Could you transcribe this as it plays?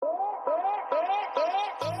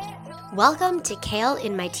Welcome to Kale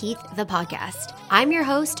in My Teeth, the podcast. I'm your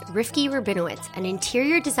host, Rifki Rabinowitz, an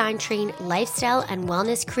interior design trained lifestyle and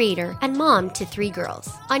wellness creator and mom to 3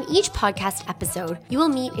 girls. On each podcast episode, you will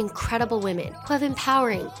meet incredible women who have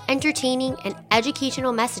empowering, entertaining, and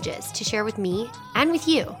educational messages to share with me and with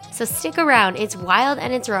you. So stick around, it's wild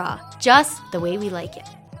and it's raw, just the way we like it.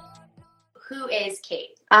 Who is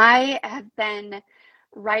Kate? I have been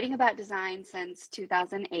writing about design since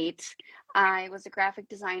 2008. I was a graphic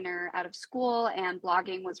designer out of school, and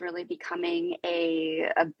blogging was really becoming a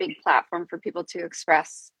big platform for people to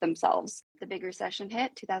express themselves. The big recession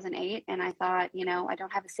hit 2008, and I thought, I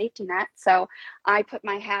don't have a safety net. So I put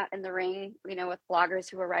my hat in the ring, with bloggers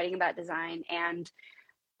who were writing about design. And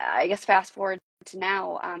I guess fast forward to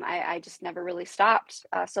now, I just never really stopped.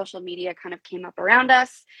 Social media kind of came up around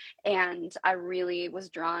us, and I really was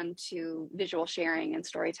drawn to visual sharing and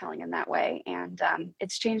storytelling in that way. And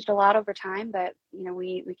it's changed a lot over time, but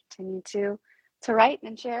we continue to write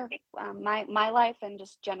and share my life and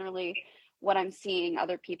just generally what I'm seeing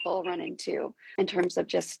other people run into in terms of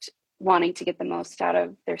just wanting to get the most out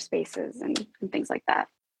of their spaces and things like that.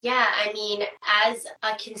 Yeah, I mean, as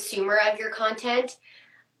a consumer of your content,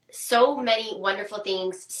 so many wonderful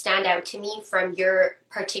things stand out to me from your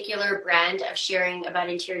particular brand of sharing about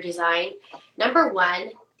interior design. Number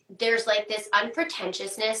one, there's like this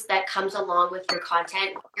unpretentiousness that comes along with your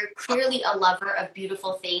content. You're clearly a lover of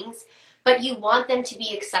beautiful things, but you want them to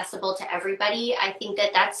be accessible to everybody. I think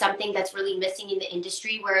that that's something that's really missing in the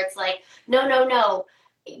industry, where it's like, no.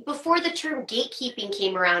 Before the term gatekeeping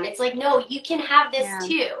came around, it's like, no, you can have this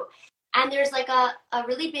too. And there's like a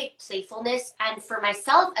really big playfulness. And for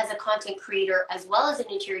myself as a content creator, as well as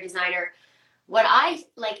an interior designer, what I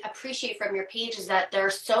appreciate from your page is that there are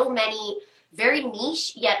so many very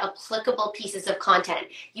niche yet applicable pieces of content.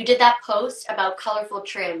 You did that post about colorful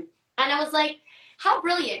trim, and I was like, how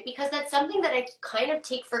brilliant, because that's something that I kind of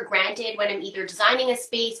take for granted when I'm either designing a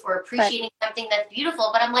space or appreciating something that's beautiful.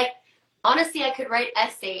 But I'm like, honestly, I could write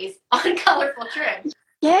essays on colorful trim.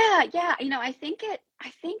 Yeah.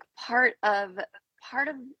 I think part of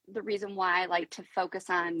the reason why I like to focus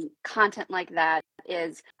on content like that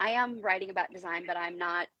is I am writing about design, but I'm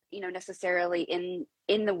not, necessarily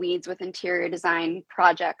in the weeds with interior design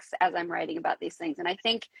projects as I'm writing about these things. And I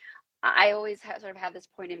think I always sort of have this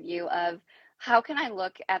point of view of how can I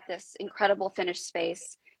look at this incredible finished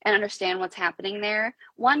space and understand what's happening there.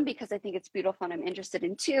 One, because I think it's beautiful and I'm interested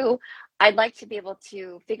in. Two, I'd like to be able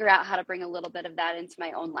to figure out how to bring a little bit of that into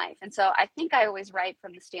my own life. And so I think I always write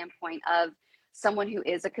from the standpoint of someone who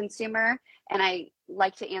is a consumer, and I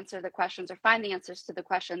like to answer the questions or find the answers to the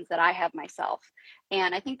questions that I have myself.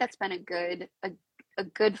 And I think that's been a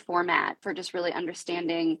good format for just really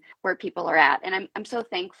understanding where people are at. And I'm so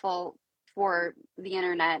thankful for the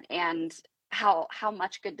internet and how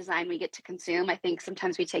much good design we get to consume. I think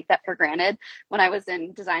sometimes we take that for granted. When I was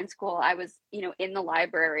in design school, I was, in the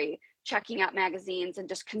library checking out magazines and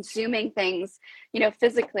just consuming things,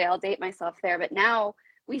 physically. I'll date myself there, but now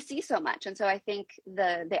we see so much. And so I think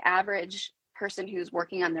the average person who's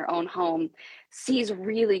working on their own home sees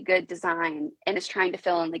really good design and is trying to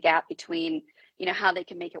fill in the gap between how they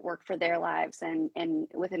can make it work for their lives and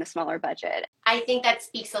within a smaller budget. I think that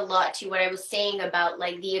speaks a lot to what I was saying about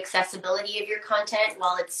the accessibility of your content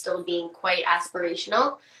while it's still being quite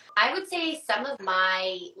aspirational. I would say some of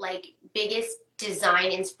my biggest design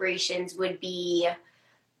inspirations would be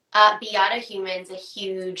Beata Human's a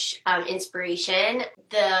huge inspiration.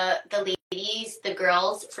 The ladies, the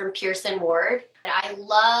girls from Pearson Ward. I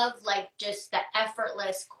love just the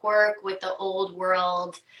effortless quirk with the old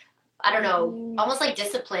world, I don't know, almost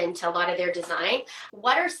discipline to a lot of their design.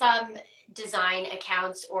 What are some design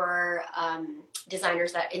accounts or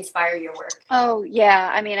designers that inspire your work? Oh, yeah.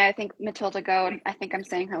 I mean, I think Matilda Go, I think I'm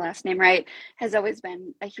saying her last name right, has always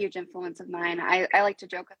been a huge influence of mine. I like to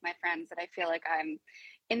joke with my friends that I feel like I'm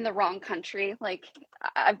in the wrong country.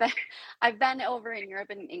 I've been over in Europe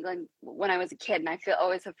and England when I was a kid, and I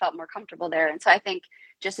always have felt more comfortable there. And so I think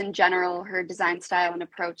just in general, her design style and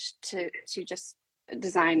approach to just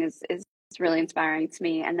design is really inspiring to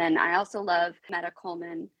me. And then I also love Meta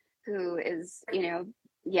Coleman, who is,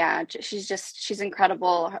 she's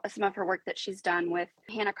incredible. Some of her work that she's done with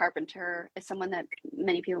Hannah Carpenter is someone that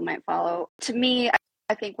many people might follow. To me,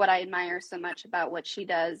 I think what I admire so much about what she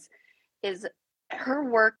does is her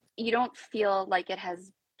work. You don't feel like it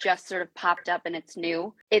has just sort of popped up and it's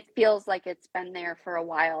new. It feels like it's been there for a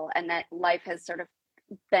while, and that life has sort of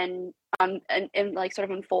been and sort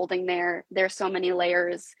of unfolding there. There's so many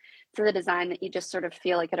layers to the design that you just sort of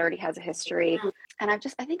feel like it already has a history. And I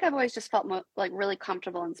think I've always just felt really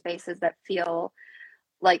comfortable in spaces that feel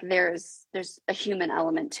like there's a human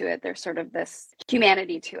element to it. There's sort of this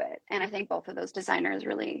humanity to it. And I think both of those designers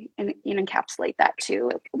really encapsulate that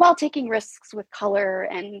too, while taking risks with color,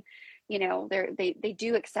 and they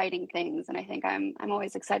do exciting things. And I think I'm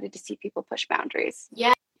always excited to see people push boundaries.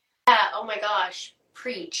 Yeah. Oh my gosh.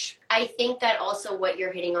 Preach. I think that also what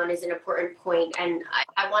you're hitting on is an important point, and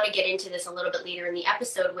I want to get into this a little bit later in the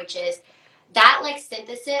episode, which is that like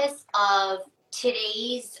synthesis of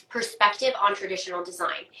today's perspective on traditional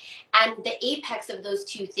design. And the apex of those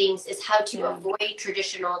two things is how to avoid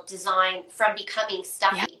traditional design from becoming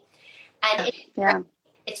stuffy. And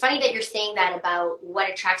it's funny that you're saying that about what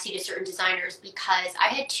attracts you to certain designers, because I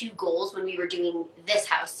had two goals when we were doing this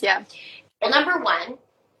house. Yeah. Well, number one,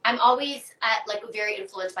 I'm always very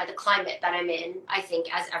influenced by the climate that I'm in, I think,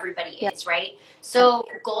 as everybody is, right? So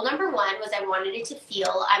goal number one was I wanted it to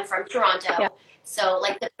feel, I'm from Toronto, so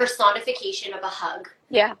like the personification of a hug.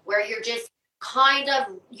 Yeah. Where you're just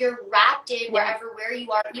you're wrapped in where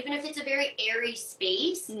you are, even if it's a very airy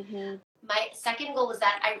space. Mm-hmm. My second goal was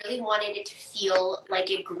that I really wanted it to feel like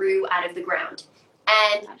it grew out of the ground.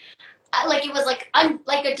 And it was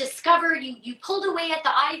like a discover, you pulled away at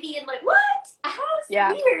the ivy and like, what? A house?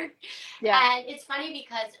 Weird. Yeah. And it's funny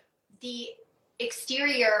because the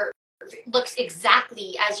exterior looks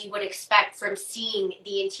exactly as you would expect from seeing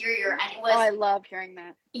the interior. And it was, I love hearing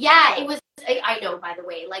that. Yeah, it was, I know, by the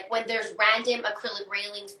way, like when there's random acrylic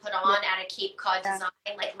railings put on at a Cape Cod design,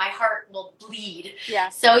 like my heart will bleed. Yeah.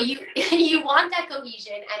 So you want that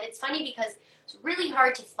cohesion. And it's funny because it's really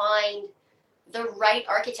hard to find the right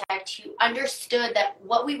architect who understood that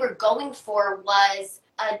what we were going for was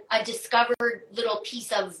a discovered little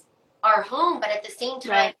piece of our home, but at the same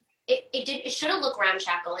time, it shouldn't look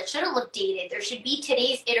ramshackle. It shouldn't look dated. There should be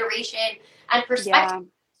today's iteration and perspective.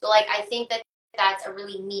 So I think that's a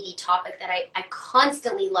really meaty topic that I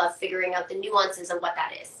constantly love figuring out the nuances of what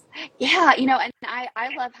that is. Yeah, and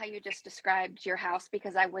I love how you just described your house,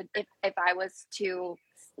 because I would, if I was to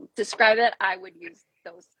describe it, I would use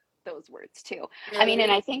those words too. Really? I mean,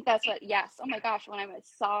 and I think that's what, oh my gosh, when I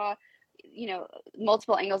saw,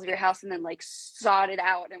 multiple angles of your house and then like sawed it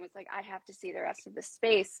out and was like, I have to see the rest of the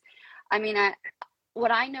space. I mean,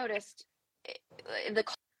 what I noticed, the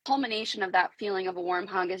culmination of that feeling of a warm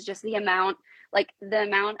hug is just the amount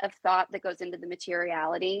of thought that goes into the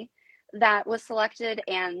materiality that was selected,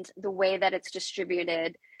 and the way that it's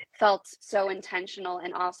distributed felt so intentional,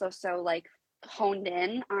 and also so like honed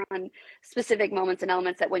in on specific moments and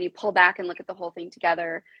elements that when you pull back and look at the whole thing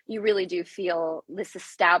together, you really do feel this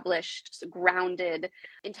established, grounded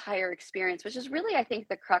entire experience, which is really, I think,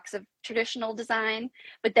 the crux of traditional design.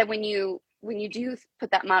 But then when you do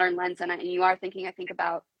put that modern lens on it, and you are thinking, I think,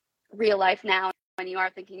 about real life now, and you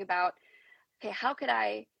are thinking about, okay, how could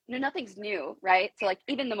I, nothing's new, right? So like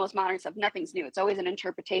even the most modern stuff, nothing's new. It's always an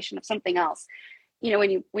interpretation of something else.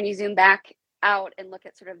 When you zoom back out and look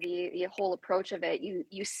at sort of the whole approach of it,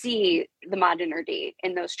 you see the modernity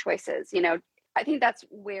in those choices. I think that's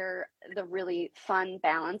where the really fun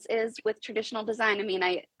balance is with traditional design. I mean,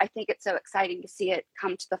 I think it's so exciting to see it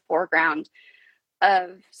come to the foreground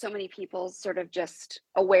of so many people's sort of just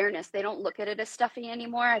awareness. They don't look at it as stuffy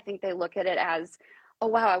anymore. I think they look at it as, oh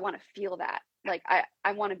wow, I want to feel that. Like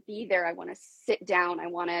I want to be there. I want to sit down. I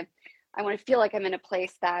want to feel like I'm in a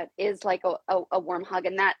place that is like a warm hug.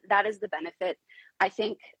 And that is the benefit, I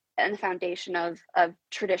think, and the foundation of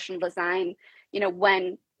traditional design,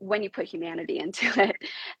 when you put humanity into it.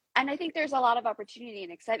 And I think there's a lot of opportunity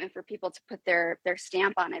and excitement for people to put their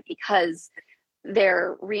stamp on it, because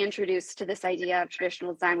they're reintroduced to this idea of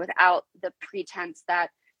traditional design without the pretense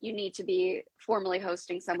that you need to be formally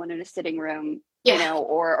hosting someone in a sitting room,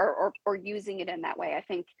 or using it in that way. I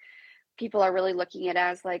think people are really looking at it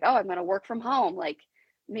as like, oh, I'm going to work from home. Like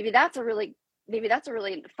maybe that's a really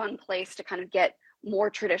fun place to kind of get more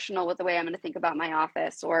traditional with the way I'm going to think about my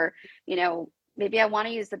office. Or, maybe I want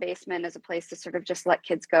to use the basement as a place to sort of just let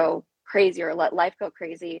kids go crazy, or let life go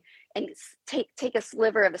crazy, and take a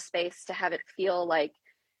sliver of a space to have it feel like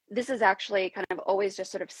this is actually kind of always just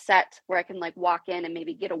sort of set where I can like walk in and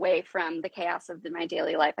maybe get away from the chaos of my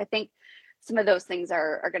daily life. I think some of those things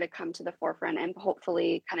are going to come to the forefront, and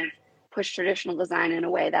hopefully kind of push traditional design in a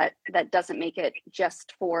way that doesn't make it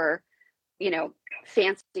just for,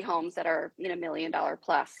 fancy homes that are, $1 million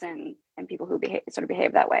plus, and people who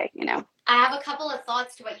behave that way, I have a couple of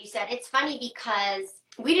thoughts to what you said. It's funny because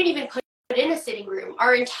we didn't even put in a sitting room.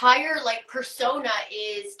 Our entire persona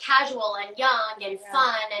is casual and young and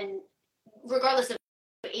fun, and regardless of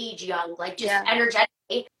age, young, energetic.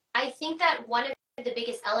 I think that one of the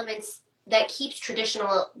biggest elements that keeps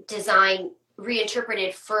traditional design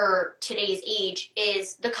reinterpreted for today's age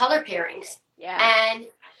is the color pairings. Yeah. And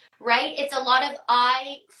right? It's a lot of,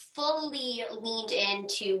 I fully leaned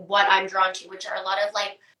into what I'm drawn to, which are a lot of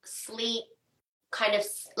like slate, kind of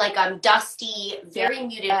like dusty, very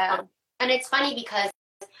muted Yeah. colors. And it's funny because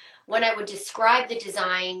when I would describe the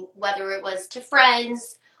design, whether it was to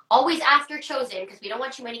friends, always after chosen, because we don't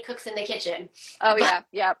want too many cooks in the kitchen. Oh But yeah.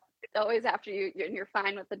 Yep. Always after you're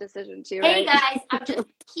fine with the decision too, hey right? guys, I'm just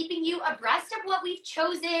keeping you abreast of what we've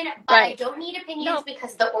chosen, but I Right. don't need opinions Nope.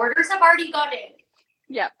 because the orders have already gone in.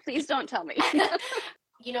 Yeah. Please don't tell me.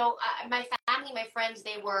 You know, my family, my friends,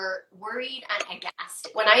 they were worried and aghast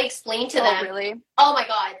when I explained to Oh, them, really? oh my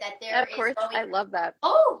God, that there Of is course. going, I love that.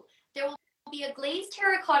 oh, there will be a glazed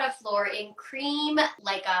terracotta floor in cream,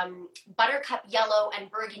 like buttercup yellow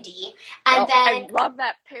and burgundy. And Oh, I then, love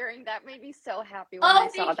that pairing. That made me so happy when I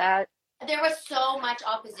oh, saw that. there was so much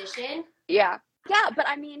opposition. Yeah. Yeah, but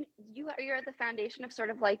I mean, you're at the foundation of sort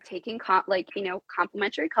of like taking like,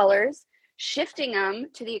 complementary colors, shifting them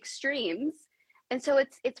to the extremes. And so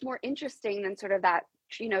it's more interesting than sort of that,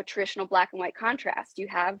 traditional black and white contrast. You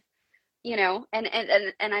have,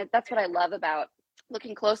 and that's what I love about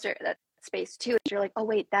looking closer at that space too. Is you're like, oh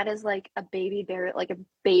wait, that is like a baby bear, like a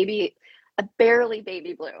barely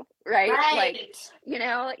baby blue, right? Like, Right.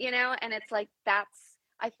 and it's like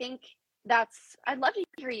I think that's I'd love to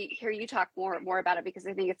hear you talk more about it, because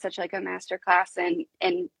I think it's such like a master class in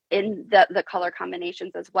the color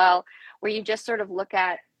combinations as well, where you just sort of look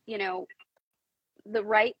at, the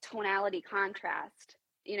right tonality contrast.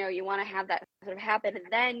 You want to have that sort of happen, and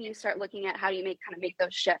then you start looking at how do you make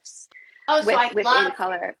those shifts Oh, so within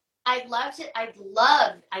color. I'd love to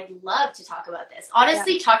talk about this. Yeah.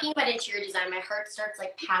 Honestly, talking about interior design, my heart starts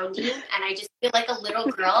like pounding and I just feel like a little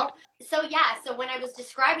girl. So yeah, so when I was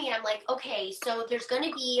describing it, I'm like, okay, so there's going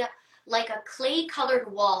to be like a clay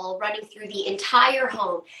colored wall running through the entire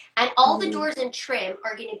home, and all the doors and trim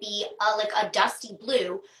are going to be like a dusty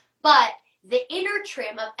blue, but the inner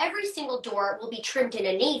trim of every single door will be trimmed in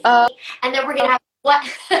a navy, and then we're going to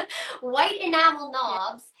have white enamel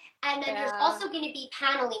knobs, and then there's also going to be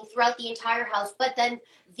paneling throughout the entire house, but then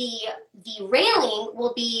the railing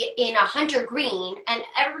will be in a hunter green, and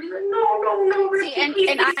everybody's like, no, See,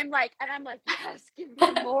 and I'm like, yes, give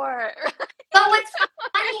me more. But what's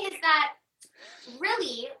funny is that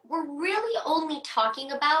really we're really only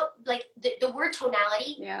talking about like the word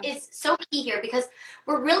tonality is so key here, because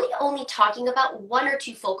we're really only talking about one or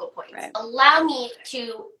two focal points. Right. Allow me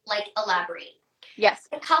to like elaborate. Yes.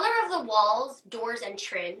 The color of the walls, doors, and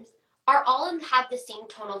trims are all have the same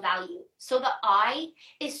tonal value. So the eye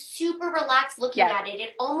is super relaxed looking at it.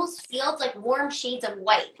 It almost feels like warm shades of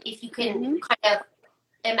white, if you can kind of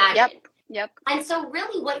imagine. Yep. And so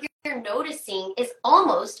really what you're noticing is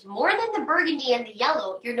almost more than the burgundy and the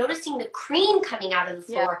yellow, you're noticing the cream coming out of the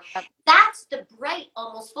floor. Yep. That's the bright,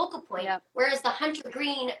 almost focal point. Yep. Whereas the hunter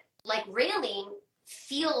green, like railing,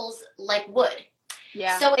 feels like wood.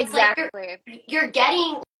 Yeah, so it's exactly. Like you're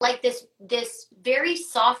getting like this very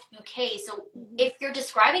soft bouquet. So if you're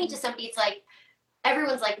describing it to somebody, it's like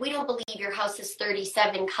everyone's like, we don't believe your house is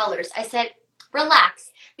 37 colors. I said, relax,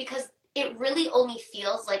 because it really only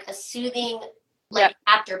feels like a soothing like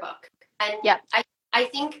chapter book. And I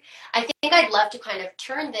think I'd love to kind of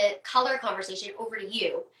turn the color conversation over to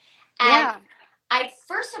you. And I'd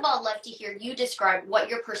first of all love to hear you describe what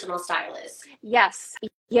your personal style is. Yes.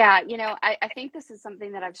 Yeah. I think this is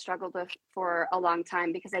something that I've struggled with for a long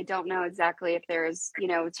time, because I don't know exactly if there's,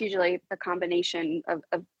 it's usually a combination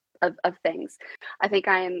of things. I think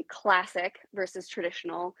I am classic versus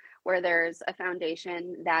traditional, where there's a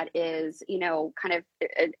foundation that is, kind of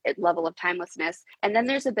a level of timelessness. And then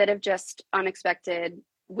there's a bit of just unexpected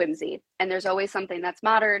whimsy. And there's always something that's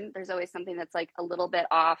modern. There's always something that's like a little bit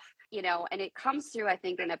off, and it comes through, I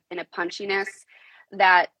think, in a punchiness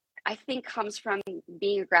that I think comes from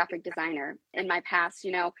being a graphic designer in my past,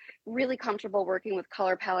 really comfortable working with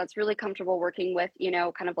color palettes, really comfortable working with,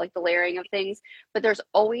 kind of like the layering of things. But there's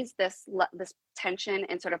always this tension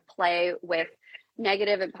and sort of play with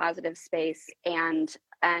negative and positive space and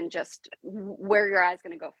just where your eye's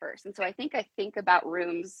going to go first. And so I think about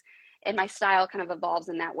rooms, and my style kind of evolves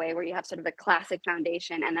in that way, where you have sort of a classic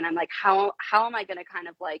foundation, and then I'm like, how am I going to kind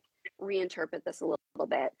of like reinterpret this a little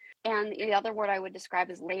bit? And the other word I would describe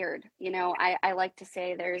is layered. I like to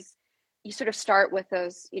say you sort of start with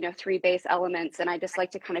those, 3 base elements, and I just like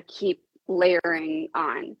to kind of keep layering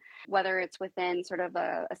on, whether it's within sort of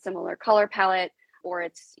a similar color palette, or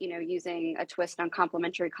it's, using a twist on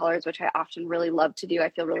complementary colors, which I often really love to do. I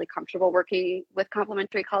feel really comfortable working with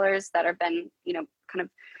complementary colors that have been, kind of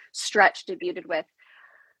stretched, debuted with.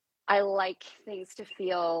 I like things to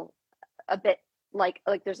feel a bit like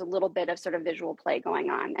there's a little bit of sort of visual play going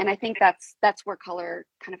on. And I think that's where color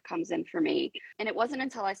kind of comes in for me. And it wasn't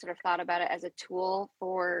until I sort of thought about it as a tool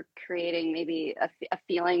for creating maybe a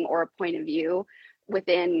feeling or a point of view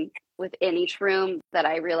within each room that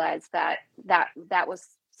I realized that was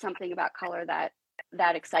something about color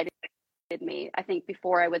that excited me. I think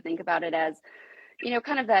before I would think about it as,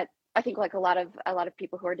 kind of that, I think like a lot of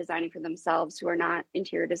people who are designing for themselves who are not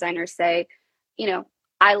interior designers say,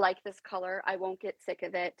 I like this color. I won't get sick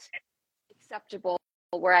of it. Acceptable.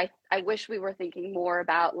 Where I wish we were thinking more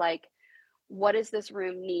about like, what does this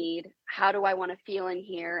room need? How do I want to feel in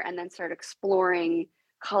here? And then start exploring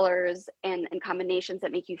colors and combinations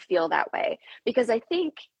that make you feel that way. Because I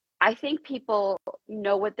think people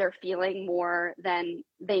know what they're feeling more than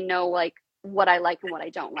they know like what I like and what I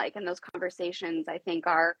don't like. And those conversations I think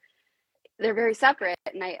they're very separate.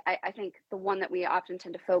 And I think the one that we often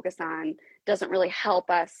tend to focus on doesn't really help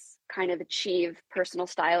us kind of achieve personal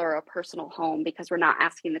style or a personal home, because we're not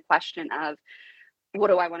asking the question of, what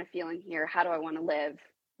do I want to feel in here? How do I want to live?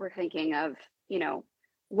 We're thinking of,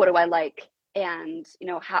 what do I like? And,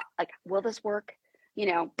 how, like, will this work?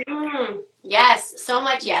 Yes, so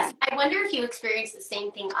much. Yeah. Yes. I wonder if you experience the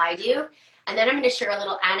same thing I do. And then I'm going to share a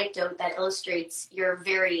little anecdote that illustrates your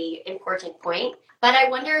very important point. But I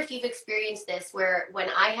wonder if you've experienced this, where when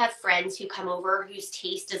I have friends who come over whose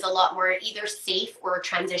taste is a lot more either safe or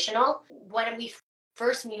transitional, when we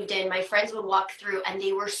first moved in, my friends would walk through and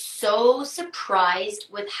they were so surprised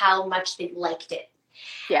with how much they liked it.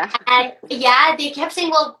 Yeah. And yeah, they kept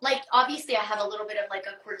saying, well, like, obviously I have a little bit of like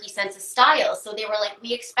a quirky sense of style. So they were like,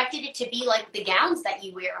 we expected it to be like the gowns that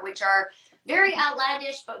you wear, which are very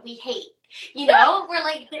outlandish, but we hate. We're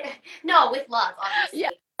like, no, with love, obviously.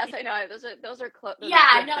 Yes, I know. Those are close.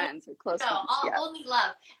 Yeah, no, friends or close no, friends. Yeah. only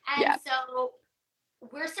love. And Yeah. so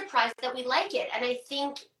we're surprised that we like it. And I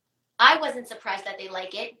think I wasn't surprised that they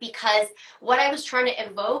like it, because what I was trying to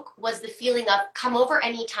evoke was the feeling of come over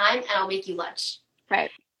anytime and I'll make you lunch. Right.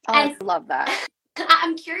 Oh, And I love that.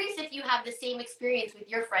 I'm curious if you have the same experience with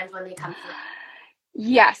your friends when they come through.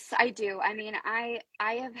 Yes, I do. I mean, I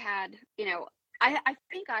have had, I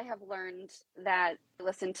think I have learned that I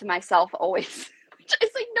listen to myself always, which is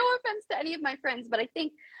like no offense to any of my friends, but I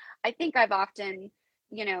think I've often,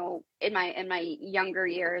 in my younger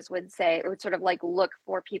years would sort of like look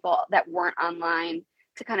for people that weren't online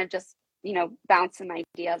to kind of just, bounce some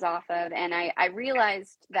ideas off of. And I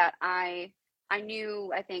realized that I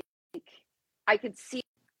knew, I think I could see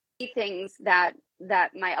things that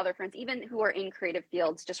my other friends, even who are in creative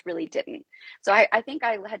fields, just really didn't. So I think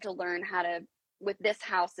I had to learn how to, with this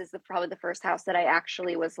house is probably the first house that I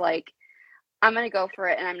actually was like, I'm going to go for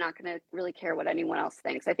it and I'm not going to really care what anyone else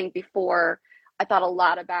thinks. I think before I thought a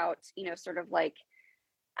lot about, sort of like,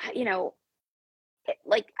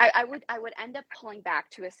 like I would end up pulling back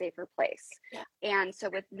to a safer place. Yeah. And so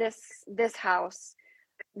with this house,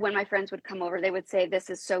 when my friends would come over, they would say, this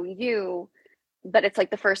is so you, but it's like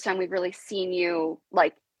the first time we've really seen you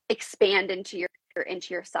like expand into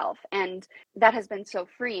yourself. And that has been so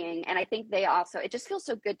freeing. And I think it just feels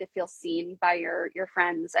so good to feel seen by your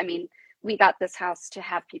friends. I mean, we got this house to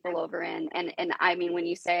have people over in, and I mean, when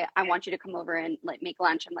you say, I want you to come over and like make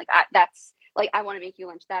lunch, I'm like, that's like, I want to make you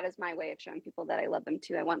lunch. That is my way of showing people that I love them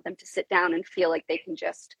too. I want them to sit down and feel like they can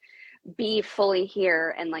just be fully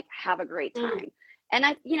here and like have a great time. And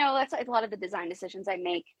that's a lot of the design decisions I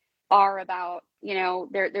make are about,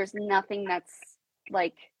 there's nothing that's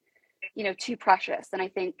like, too precious. And I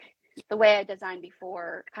think the way I designed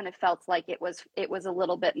before kind of felt like it was a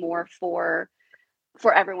little bit more for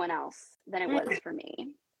everyone else than it was for me.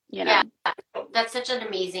 Yeah, that's such an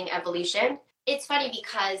amazing evolution. It's funny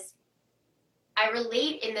because I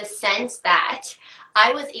relate in the sense that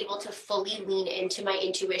I was able to fully lean into my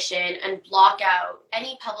intuition and block out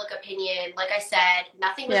any public opinion. Like I said,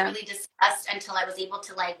 nothing was really discussed until I was able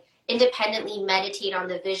to like independently meditate on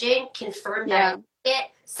the vision, confirm that I liked it,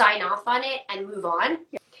 sign off on it, and move on.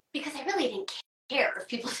 Yeah. Because I really didn't care if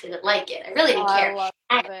people didn't like it. I really didn't care.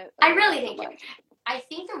 I really didn't care. I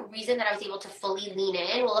think the reason that I was able to fully lean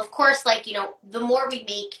in, well, of course, like, the more we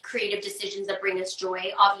make creative decisions that bring us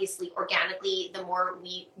joy, obviously, organically, the more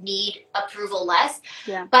we need approval less.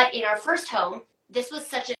 Yeah. But in our first home, this was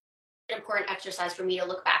such an important exercise for me to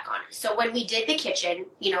look back on. So when we did the kitchen,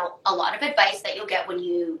 a lot of advice that you'll get when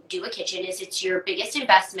you do a kitchen is it's your biggest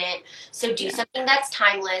investment. So do something that's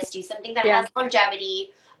timeless, do something that has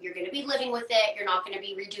longevity. You're going to be living with it. You're not going to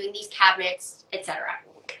be redoing these cabinets, etc.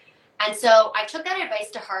 And so I took that advice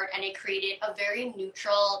to heart and I created a very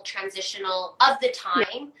neutral, transitional, of the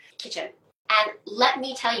time kitchen. And let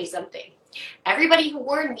me tell you something. Everybody who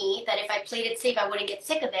warned me that if I played it safe, I wouldn't get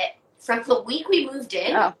sick of it, from the week we moved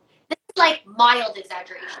in. Oh, This is like mild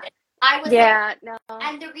exaggeration. I was sick. yeah, no.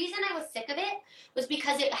 And the reason I was sick of it was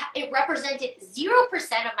because it represented 0%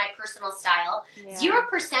 of my personal style, Yeah.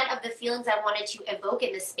 0% of the feelings I wanted to evoke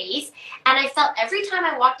in the space. And I felt every time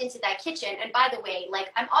I walked into that kitchen, and by the way,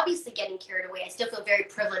 like, I'm obviously getting carried away. I still feel very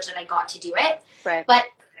privileged that I got to do it. Right. But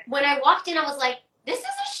when I walked in, I was like, this is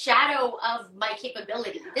a shadow of my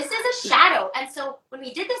capability. This is a shadow. And so when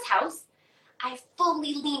we did this house, I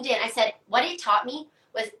fully leaned in. I said, what it taught me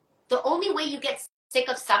was the only way you get sick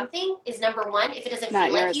of something is, number one, if it doesn't Not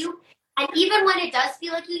feel like yours. you. And even when it does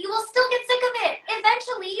feel like you will still get sick of it.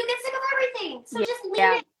 Eventually, you get sick of everything. So just lean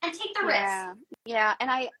Yeah. in and take the risk. Yeah.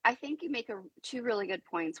 And I think you make two really good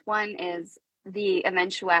points. One is the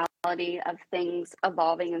eventuality of things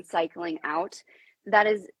evolving and cycling out. That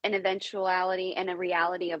is an eventuality and a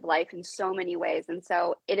reality of life in so many ways. And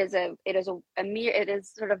so it is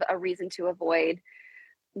sort of a reason to avoid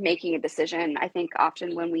making a decision. I think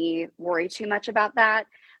often when we worry too much about that.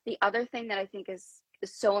 The other thing that I think is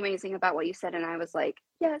so amazing about what you said, and I was like,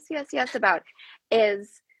 yes, about,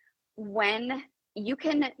 is when you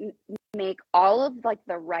can make all of like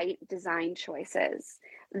the right design choices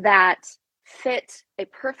that fit a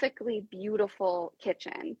perfectly beautiful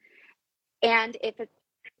kitchen. And if it's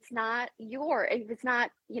not if it's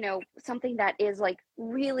not, something that is like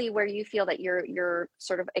really where you feel that you're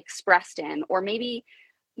sort of expressed in, or maybe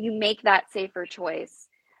you make that safer choice,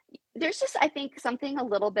 there's just, I think, something a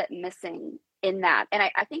little bit missing in that. And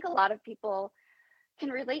I think a lot of people can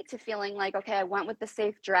relate to feeling like, okay, I went with the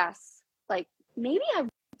safe dress. Like maybe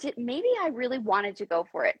I really wanted to go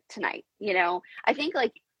for it tonight. I think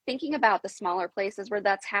like thinking about the smaller places where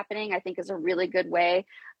that's happening, I think is a really good way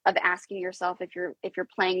of asking yourself if you're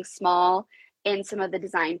playing small in some of the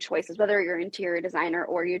design choices, whether you're an interior designer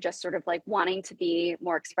or you're just sort of like wanting to be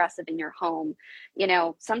more expressive in your home.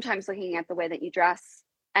 Sometimes looking at the way that you dress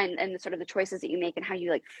and the sort of the choices that you make and how you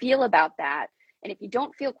like feel about that. And if you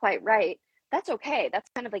don't feel quite right, that's okay. That's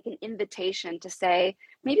kind of like an invitation to say,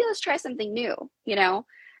 maybe let's try something new,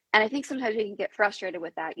 And I think sometimes we can get frustrated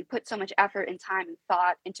with that. You put so much effort and time and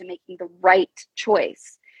thought into making the right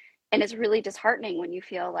choice. And it's really disheartening when you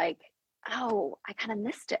feel like, oh, I kind of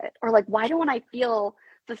missed it. Or like, why don't I feel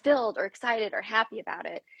fulfilled or excited or happy about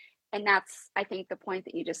it? And that's, I think, the point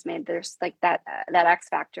that you just made. There's like that X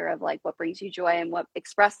factor of like what brings you joy and what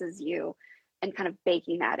expresses you, and kind of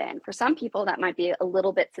baking that in. For some people, that might be a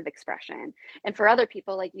little bits of expression. And for other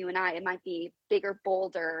people like you and I, it might be bigger,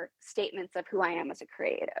 bolder statements of who I am as a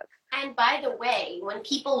creative. And by the way, when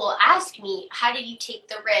people will ask me, how did you take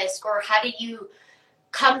the risk? Or how did you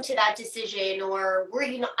come to that decision? Or were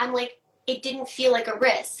you not? I'm like, it didn't feel like a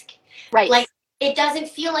risk. Right. Like, it doesn't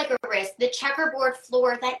feel like a risk. The checkerboard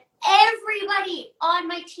floor that everybody on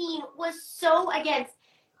my team was so against,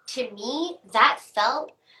 to me, that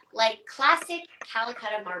felt like classic Calicut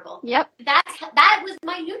marble. Yep. That was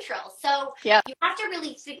my neutral. So yep. You have to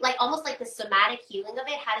really like almost like the somatic healing of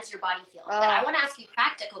it. How does your body feel? But I want to ask you a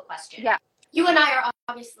practical question. Yeah. You and I are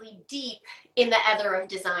obviously deep in the ether of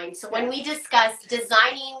design. So when we discuss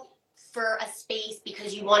designing for a space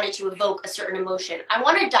because you wanted to evoke a certain emotion, I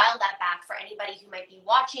want to dial that back for anybody who might be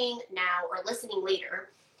watching now or listening later.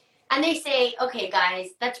 And they say, okay,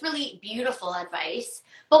 guys, that's really beautiful advice,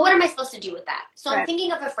 but what am I supposed to do with that? So I'm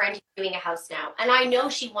thinking of a friend who's doing a house now, and I know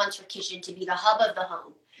she wants her kitchen to be the hub of the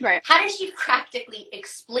home. Right. How does she practically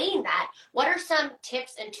explain that? What are some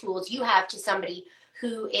tips and tools you have to somebody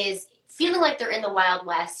who is feeling like they're in the Wild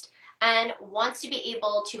West and wants to be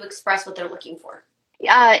able to express what they're looking for?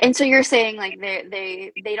 And so you're saying like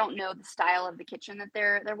they don't know the style of the kitchen that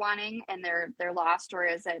they're wanting, and they're lost, or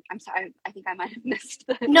is it? I'm sorry, I think I might have missed.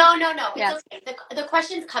 No. It's okay. The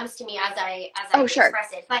question comes to me as I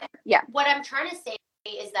express it. But what I'm trying to say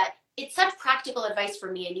is that it's such practical advice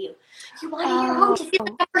for me and you. You want your home to feel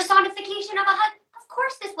like a personification of a hug. Of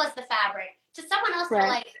course, this was the fabric. To someone else, they're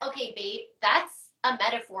like, okay, babe, that's a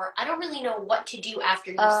metaphor. I don't really know what to do after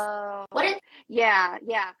you.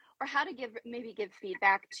 Yeah. Or how to give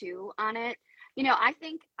feedback too on it. I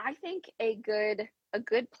think a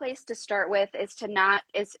good place to start with is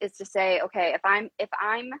to say, okay, if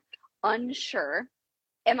I'm unsure,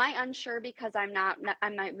 am I unsure because I'm not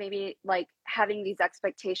maybe like having these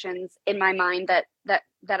expectations in my mind that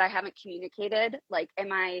I haven't communicated? Like,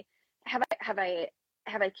 have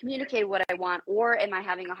I communicated what I want, or am I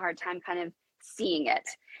having a hard time kind of seeing it?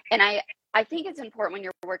 And I think it's important when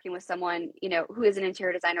you're working with someone, who is an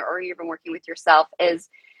interior designer, or you're even working with yourself, is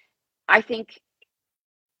I think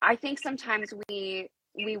sometimes we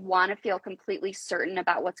we want to feel completely certain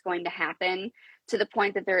about what's going to happen, to the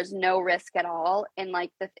point that there is no risk at all. And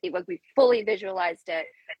like we fully visualized it,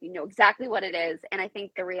 you know exactly what it is. And I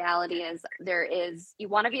think the reality is you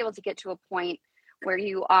want to be able to get to a point where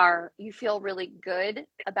you feel really good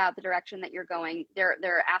about the direction that you're going. There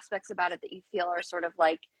are aspects about it that you feel are sort of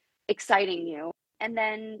like exciting you. And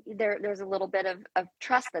then there's a little bit of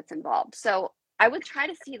trust that's involved. So I would try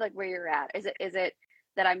to see like where you're at. Is it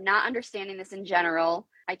that I'm not understanding this in general?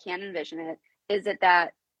 I can't envision it. Is it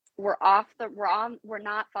that we're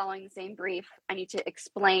not following the same brief? I need to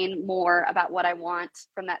explain more about what I want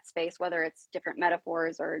from that space, whether it's different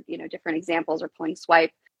metaphors or, you know, different examples or pulling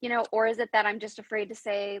swipe, you know, or is it that I'm just afraid to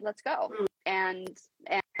say, let's go. And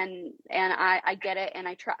I get it. And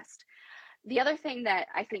I trust. The other thing that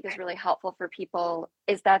I think is really helpful for people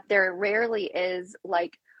is that there rarely is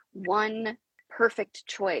like one perfect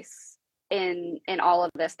choice in all of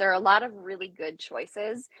this. There are a lot of really good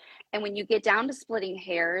choices. And when you get down to splitting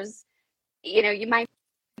hairs, you know, you might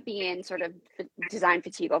be in sort of design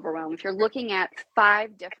fatigue overwhelm. If you're looking at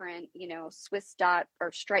 5 different, you know, Swiss dot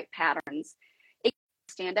or stripe patterns, it can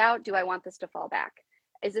stand out. Do I want this to fall back?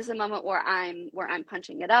 Is this a moment where I'm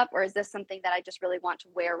punching it up, or is this something that I just really want to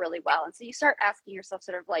wear really well? And so you start asking yourself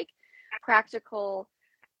sort of like practical,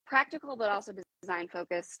 but also design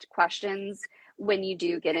focused questions when you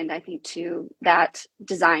do get into, I think, to that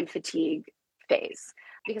design fatigue phase.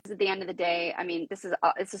 Because at the end of the day, I mean, this is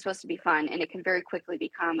supposed to be fun, and it can very quickly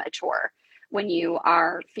become a chore when you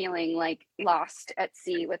are feeling like lost at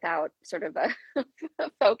sea without sort of a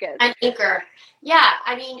focus. An anchor. Yeah,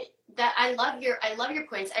 I mean, that I love your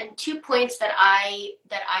points, and 2 points that I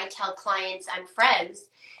tell clients and friends.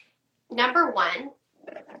 Number 1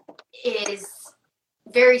 is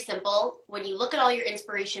very simple. When you look at all your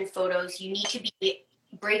inspiration photos, you need to be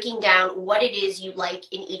breaking down what it is you like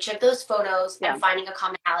in each of those photos and finding a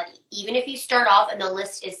commonality. Even if you start off and the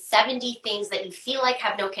list is 70 things that you feel like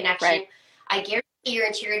have no connection, right, I guarantee your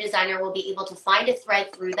interior designer will be able to find a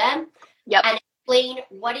thread through them and explain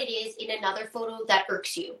what it is in another photo that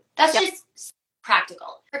irks you. That's just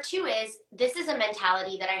practical. Number 2 is, this is a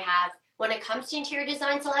mentality that I have when it comes to interior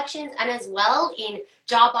design selections, and as well in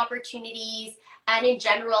job opportunities and in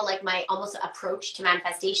general, like my almost approach to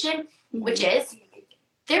manifestation, which is,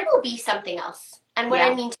 there will be something else. And what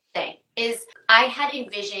I mean to say is, I had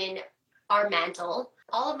envisioned our mantle.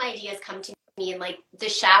 All of my ideas come to me in like the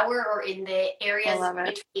shower or in the areas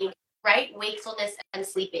between, right, wakefulness and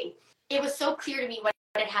sleeping. It was so clear to me what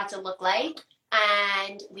it had to look like,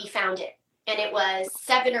 and we found it. And it was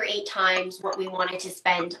 7 or 8 times what we wanted to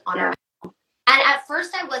spend on our home. And at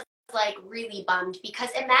first I was like really bummed, because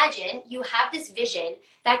imagine you have this vision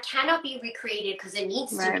that cannot be recreated because it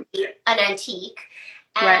needs to be an antique,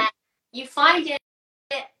 and you find it,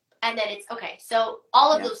 and then it's okay. So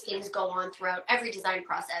all of those things go on throughout every design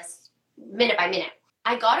process, minute by minute.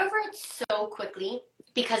 I got over it so quickly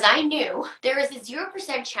because I knew there is a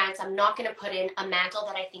 0% chance I'm not going to put in a mantle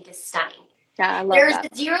that I think is stunning. Yeah, I love There's that. a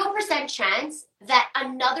 0% chance that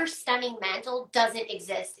another stunning mantle doesn't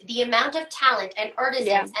exist. The amount of talent and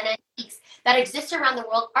artisans and antiques that exist around the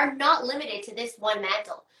world are not limited to this one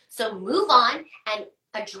mantle. So move on and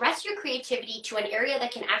address your creativity to an area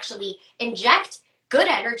that can actually inject good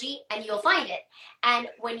energy, and you'll find it. And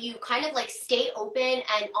when you kind of like stay open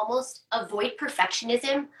and almost avoid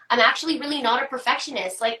perfectionism, I'm actually really not a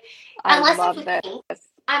perfectionist. Like, unless it's with me,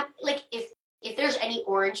 I'm like, if there's any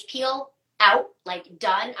orange peel out, like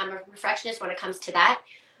done, I'm a perfectionist when it comes to that.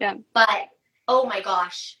 Yeah. But oh my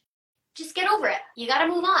gosh, just get over it. You got to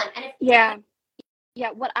move on. And if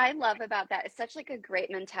yeah, what I love about that is such like a great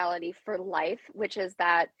mentality for life, which is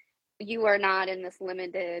that you are not in this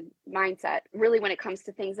limited mindset really when it comes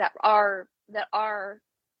to things that are limited.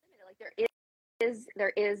 Like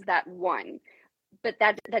there is that one, but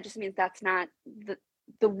that just means that's not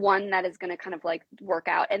the one that is going to kind of like work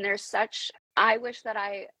out. And I wish that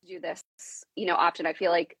I do this, you know, often. I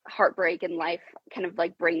feel like heartbreak in life kind of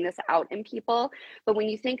like bring this out in people. But when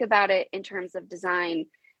you think about it in terms of design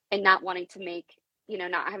and not wanting to make, you know,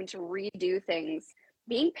 not having to redo things,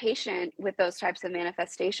 being patient with those types of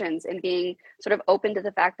manifestations and being sort of open to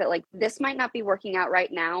the fact that like, this might not be working out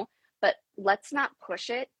right now, but let's not push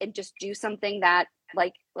it and just do something that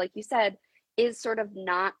like you said, is sort of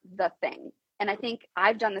not the thing. And I think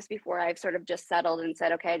I've done this before. I've sort of just settled and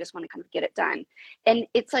said, okay, I just want to kind of get it done. And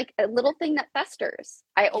it's like a little thing that festers.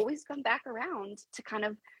 I always come back around to kind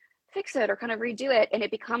of fix it or kind of redo it. And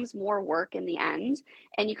it becomes more work in the end.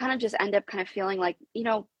 And you kind of just end up kind of feeling like, you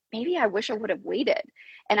know, maybe I wish I would have waited.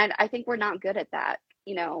 And I think we're not good at that.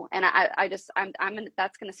 you know, and I just,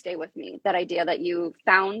 that's going to stay with me. That idea that you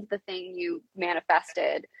found the thing you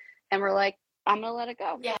manifested and we're like, I'm going to let it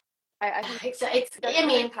go. Yeah. I think It's that's I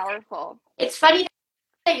really mean, powerful. it's funny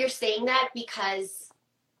that you're saying that, because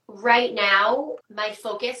right now my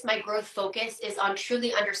growth focus is on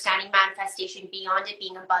truly understanding manifestation beyond it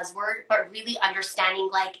being a buzzword, but really understanding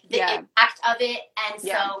like the impact of it. And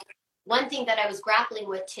so one thing that I was grappling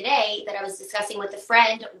with today that I was discussing with a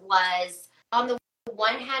friend was, on the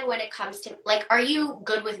one hand, when it comes to like, are you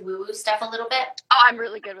good with woo-woo stuff a little bit? Oh, I'm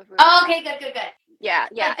really good with woo-woo. Oh, okay, good. Yeah.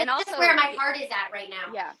 Like, and this also is where my heart is at right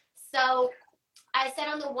now. Yeah. So I said,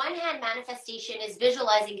 on the one hand, manifestation is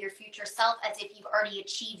visualizing your future self as if you've already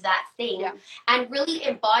achieved that thing, and really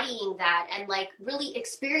embodying that and like really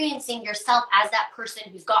experiencing yourself as that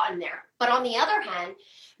person who's gotten there. But on the other hand,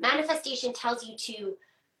 manifestation tells you to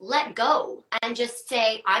let go and just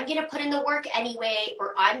say, I'm going to put in the work anyway,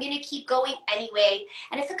 or I'm going to keep going anyway.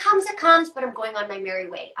 And if it comes, it comes, but I'm going on my merry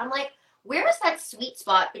way. I'm like, where is that sweet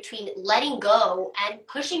spot between letting go and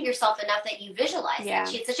pushing yourself enough that you visualize it?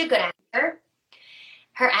 She had such a good answer.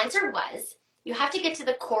 Her answer was, you have to get to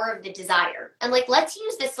the core of the desire. And like, let's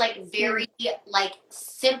use this like very like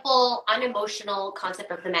simple, unemotional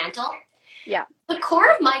concept of the mantle. Yeah. The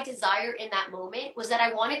core of my desire in that moment was that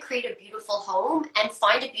I want to create a beautiful home and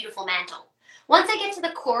find a beautiful mantle. Once I get to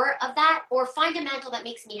the core of that, or find a mantle that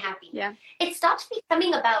makes me happy, it stops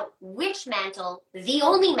becoming about which mantle, the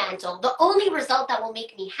only result that will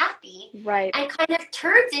make me happy. Right. And kind of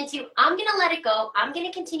turns into, I'm going to let it go. I'm going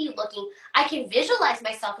to continue looking. I can visualize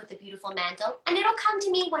myself with a beautiful mantle, and it'll come to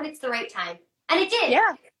me when it's the right time. And it did.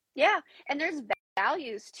 Yeah. Yeah. And there's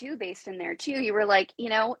values too based in there too. You were like, you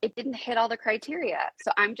know, it didn't hit all the criteria.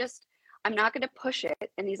 So I'm not going to push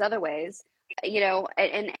it in these other ways, you know,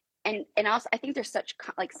 and also I think there's such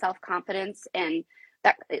like self-confidence, and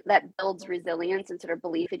that builds resilience and sort of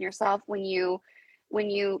belief in yourself when you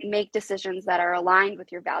make decisions that are aligned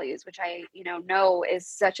with your values, which I, you know is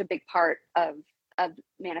such a big part of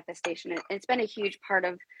manifestation. And it's been a huge part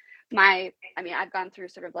of I've gone through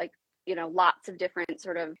sort of like, you know, lots of different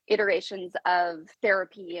sort of iterations of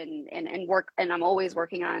therapy and work, and I'm always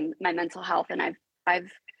working on my mental health. And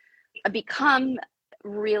I've become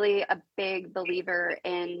really a big believer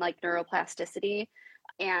in like neuroplasticity.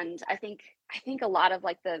 And I think a lot of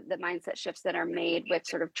like the mindset shifts that are made with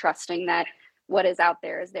sort of trusting that what is out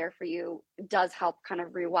there is there for you does help kind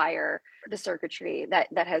of rewire the circuitry that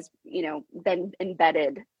has, you know, been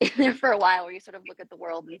embedded in there for a while, where you sort of look at the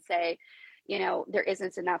world and say, you know, there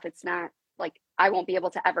isn't enough. It's not like I won't be able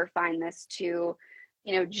to ever find this, to,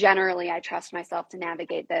 you know, generally I trust myself to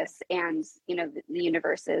navigate this. And, you know, the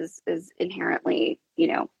universe is inherently, you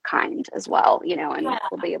know, kind as well, you know, and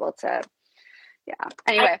we'll be able to,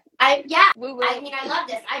 anyway. I mean, I love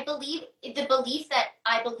this. I believe that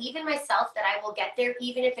I believe in myself, that I will get there,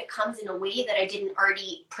 even if it comes in a way that I didn't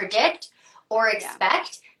already predict or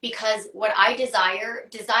expect, because what I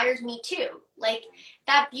desires me too. Like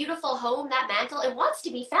that beautiful home, that mantle, it wants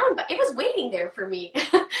to be found, but it was waiting there for me.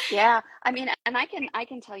 Yeah. I mean, and I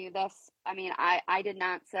can tell you this. I mean, I did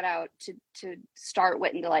not set out to start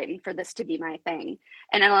Wit and Delight and for this to be my thing.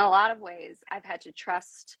 And in a lot of ways, I've had to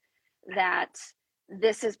trust that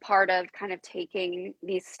this is part of kind of taking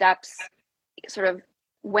these steps, sort of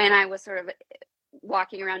when I was sort of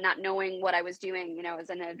walking around not knowing what I was doing. You know, I was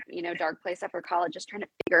in a, you know, dark place after college, just trying to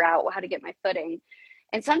figure out how to get my footing.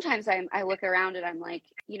 And sometimes I look around and I'm like,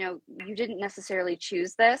 you know, you didn't necessarily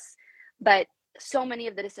choose this, but so many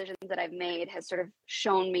of the decisions that I've made has sort of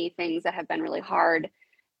shown me things that have been really hard.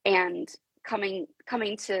 And coming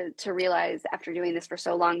to realize after doing this for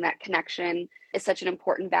so long, that connection is such an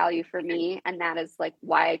important value for me. And that is like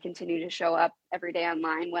why I continue to show up every day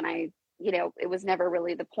online, when I, you know, it was never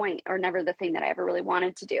really the point, or never the thing that I ever really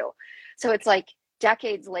wanted to do. So it's like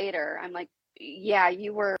decades later, I'm like, yeah,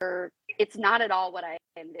 it's not at all what I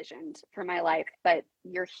envisioned for my life, but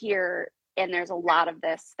you're here. And there's a lot of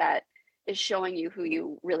this that is showing you who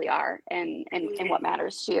you really are and what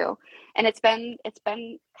matters to you. And it's been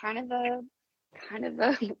kind of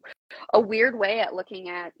a weird way at looking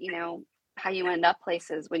at, you know, how you end up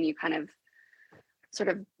places when you kind of sort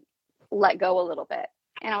of let go a little bit,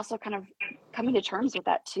 and also kind of coming to terms with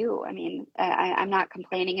that too. I mean, I'm not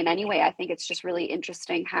complaining in any way. I think it's just really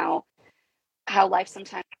interesting how life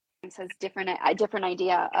sometimes has a different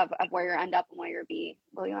idea of where you end up and where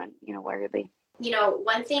you'll be. You know,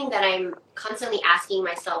 one thing that I'm constantly asking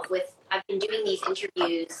myself I've been doing these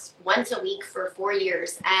interviews once a week for 4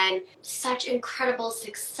 years, and such incredible,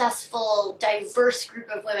 successful, diverse group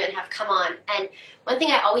of women have come on. And one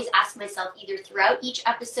thing I always ask myself, either throughout each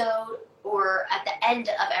episode or at the end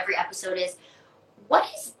of every episode, is what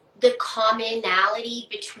is the commonality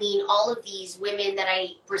between all of these women that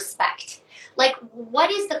I respect? Like, what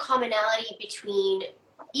is the commonality between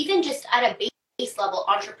even just at a base level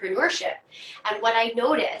entrepreneurship? And what I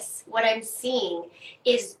notice, what I'm seeing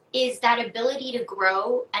is that ability to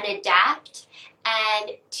grow and adapt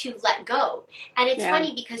and to let go. And it's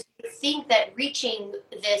funny because you think that reaching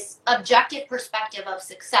this objective perspective of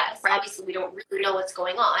success, obviously we don't really know what's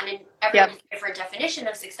going on and everyone has a different definition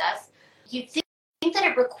of success. You think that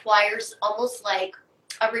it requires almost like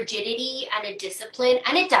a rigidity and a discipline,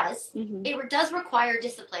 and it does. It does require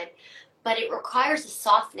discipline, but it requires a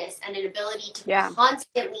softness and an ability to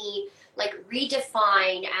constantly like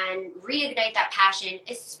redefine and reignite that passion,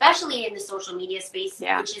 especially in the social media space,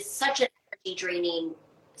 which is such an energy draining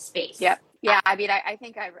space. Yeah. I mean, I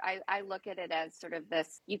think I look at it as sort of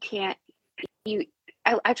this,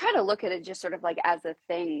 I try to look at it just sort of like as a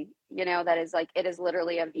thing, you know, that is like, it is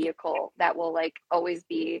literally a vehicle that will like always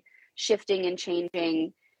be shifting and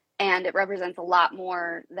changing. And it represents a lot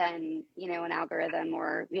more than, you know, an algorithm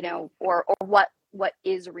or, you know, or what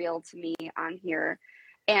is real to me on here.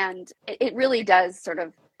 And it really does sort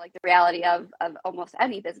of like the reality of almost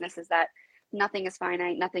any business is that nothing is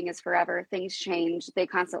finite, nothing is forever, things change, they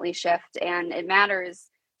constantly shift. And it matters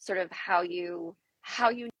sort of how you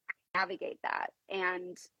navigate that.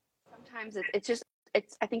 And sometimes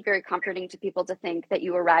it's I think very comforting to people to think that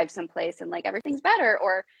you arrive someplace and like everything's better,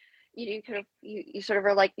 or you sort of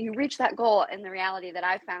are like you reach that goal, and the reality that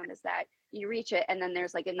I found is that you reach it and then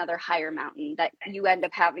there's like another higher mountain that you end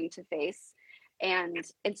up having to face, and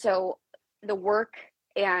so the work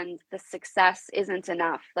and the success isn't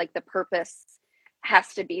enough. Like the purpose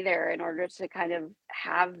has to be there in order to kind of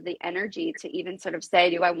have the energy to even sort of say,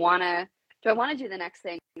 do I want to do the next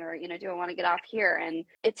thing, or, you know, do I want to get off here? And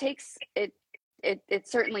it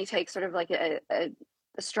certainly takes sort of like a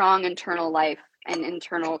strong internal life and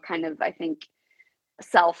internal kind of, I think,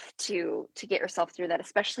 self to get yourself through that,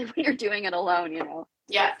 especially when you're doing it alone, you know.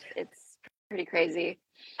 Yeah. It's pretty crazy.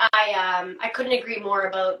 I couldn't agree more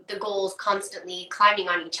about the goals constantly climbing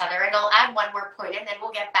on each other. And I'll add one more point, and then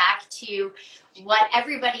we'll get back to what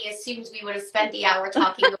everybody assumes we would have spent the hour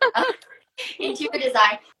talking about interior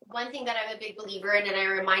design. One thing that I'm a big believer in, and I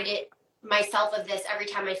remind myself of this every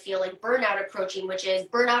time I feel like burnout approaching, which is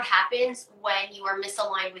burnout happens when you are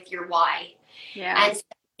misaligned with your why. Yeah. And,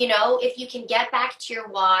 you know, if you can get back to your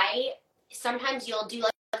why, sometimes you'll do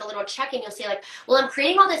like a little check-in. You'll say like, well, I'm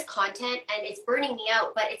creating all this content and it's burning me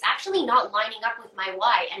out, but it's actually not lining up with my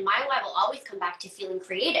why. And my why will always come back to feeling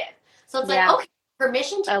creative. So it's like, okay,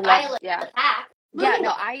 permission to dial it back. Yeah,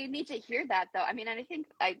 no, I need to hear that though. I mean, and I think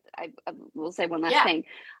I will say one last thing.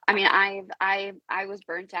 I mean, I was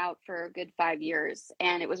burnt out for a good 5 years,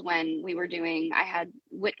 and it was when we were doing, I had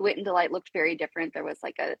Wit and Delight looked very different. There was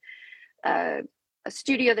like a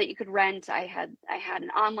studio that you could rent. I had an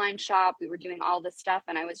online shop. We were doing all this stuff,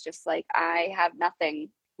 and I was just like, I have nothing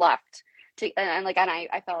left to, and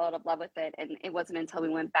I fell out of love with it. And it wasn't until we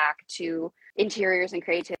went back to interiors and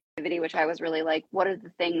creativity, which I was really like, what are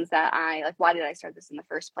the things that I like, why did I start this in the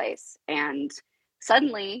first place? And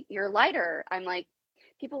suddenly you're lighter. I'm like,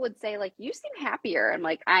 people would say like, you seem happier. I'm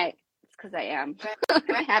like, it's because I am.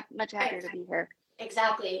 I'm much happier to be here.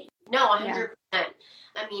 Exactly. No, 100%.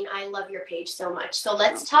 I mean, I love your page so much. So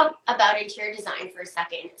let's talk about interior design for a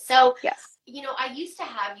second. So, you know, I used to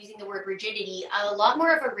have, using the word rigidity, a lot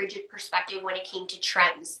more of a rigid perspective when it came to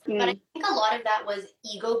trends. But I think a lot of that was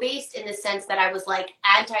ego-based in the sense that I was like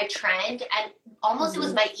anti-trend, and almost it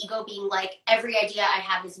was my ego being like, every idea I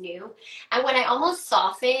have is new. And when I almost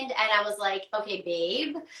softened and I was like, okay,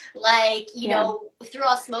 babe, like, you know, through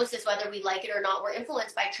osmosis, whether we like it or not, we're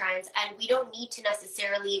influenced by trends, and we don't need to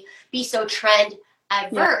necessarily be so trend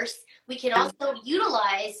adverse. We can also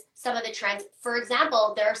utilize some of the trends. For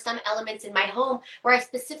example, there are some elements in my home where I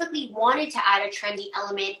specifically wanted to add a trendy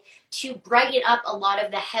element to brighten up a lot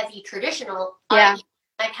of the heavy traditional. My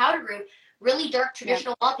powder room, really dark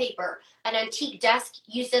traditional wallpaper, an antique desk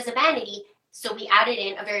used as a vanity. So we added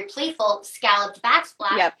in a very playful scalloped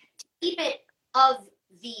backsplash to keep it of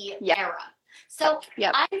the era. So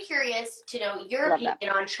I'm curious to know your opinion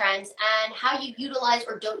on trends and how you utilize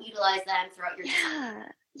or don't utilize them throughout your design.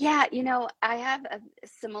 Yeah, you know, I have a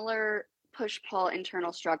similar push-pull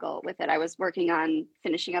internal struggle with it. I was working on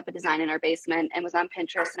finishing up a design in our basement and was on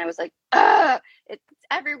Pinterest, and I was like, it's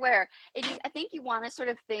everywhere. I think you want to sort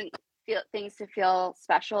of feel things to feel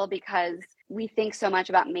special, because we think so much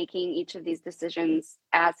about making each of these decisions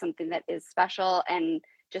as something that is special, and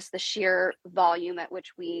just the sheer volume at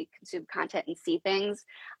which we consume content and see things.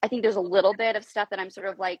 I think there's a little bit of stuff that I'm sort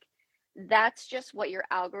of like, that's just what your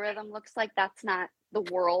algorithm looks like. That's not the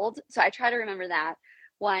world. So I try to remember that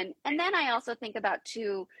one. And then I also think about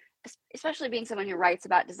too, especially being someone who writes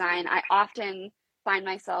about design, I often find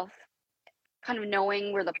myself kind of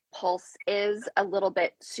knowing where the pulse is a little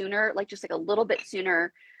bit sooner, like just like a little bit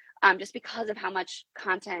sooner, just because of how much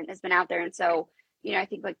content has been out there. And so, I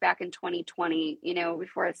think like back in 2020,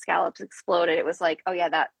 before Scallops exploded, it was like, oh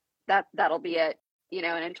yeah, that'll be it,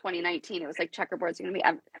 and in 2019, it was like checkerboards are going to be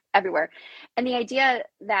everywhere. And the idea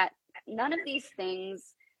that none of these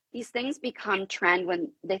things become trend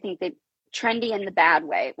when they think they trendy in the bad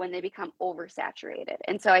way, when they become oversaturated.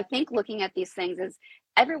 And so I think looking at these things is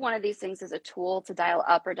every one of these things is a tool to dial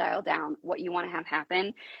up or dial down what you want to have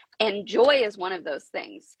happen. And joy is one of those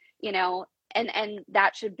things, and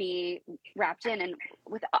that should be wrapped in. And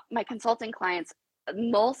with my consulting clients,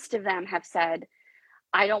 most of them have said,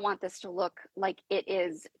 I don't want this to look like it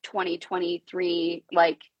is 2023,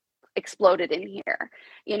 like exploded in here,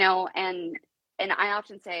 and I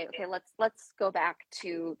often say, okay, let's go back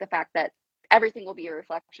to the fact that everything will be a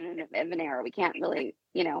reflection of an era. We can't really,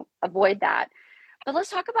 avoid that. But let's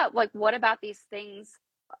talk about like, what about these things?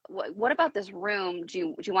 What about this room do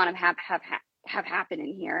you want to have happen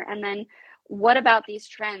in here? And then what about these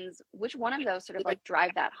trends? Which one of those sort of like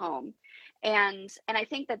drive that home? And I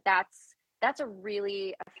think that's a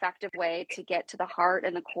really effective way to get to the heart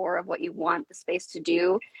and the core of what you want the space to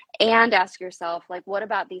do, and ask yourself, like, what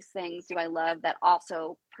about these things do I love that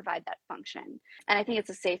also provide that function? And I think it's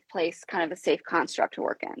a safe place, kind of a safe construct to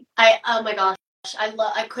work in. Oh my gosh,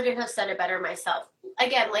 I couldn't have said it better myself.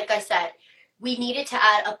 Again, like I said, we needed to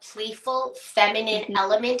add a playful, feminine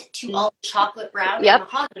element to all chocolate brown and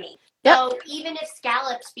mahogany. So even if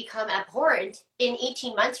scallops become abhorrent in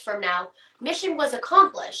 18 months from now, mission was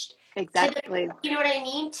accomplished. Exactly. You know what I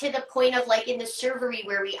mean? To the point of like in the servery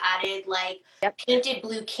where we added like painted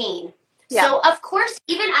blue cane. So of course,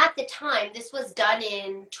 even at the time, this was done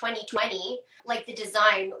in 2020, like the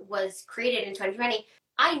design was created in 2020.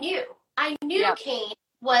 I knew cane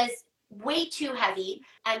was way too heavy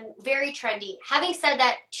and very trendy. Having said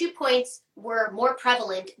that, 2 points were more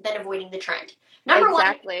prevalent than avoiding the trend. Number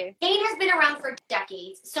one, cane has been around for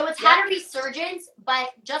decades, so it's had a resurgence, but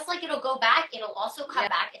just like it'll go back, it'll also come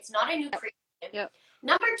back. It's not a new creation.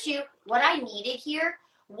 Number two, what I needed here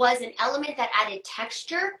was an element that added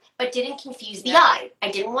texture but didn't confuse the eye. I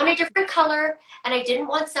didn't want a different color, and I didn't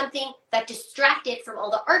want something that distracted from all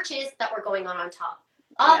the arches that were going on top.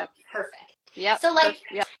 Perfect. So like,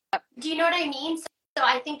 do you know what I mean? So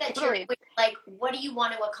I think that totally. Like, what do you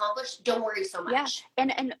want to accomplish? Don't worry so much.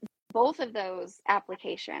 And both of those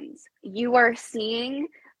applications, you are seeing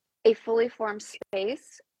a fully formed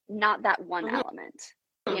space, not that one element,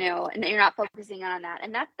 and you're not focusing on that.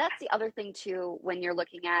 And that's the other thing too, when you're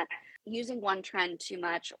looking at using one trend too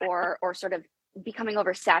much or sort of becoming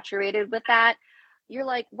oversaturated with that. You're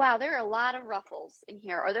like, wow, there are a lot of ruffles in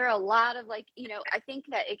here, or there are a lot of like, I think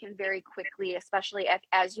that it can very quickly, especially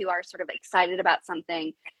as you are sort of excited about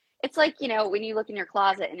something. It's like, when you look in your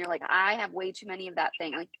closet and you're like, I have way too many of that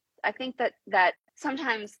thing. Like, I think that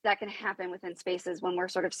sometimes that can happen within spaces when we're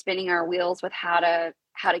sort of spinning our wheels with how to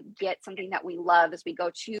get something that we love, as we go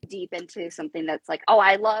too deep into something that's like, oh,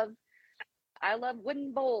 I love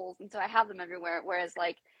wooden bowls, and so I have them everywhere. Whereas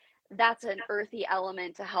like, that's an earthy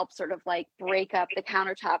element to help sort of like break up the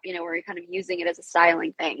countertop, where you're kind of using it as a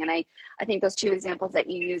styling thing. And I think those two examples that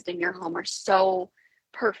you used in your home are so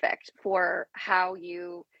perfect for how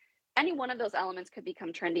any one of those elements could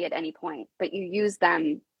become trendy at any point, but you use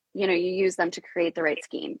them to create the right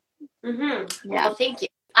scheme. Well, thank you.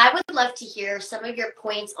 I would love to hear some of your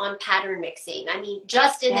points on pattern mixing. I mean,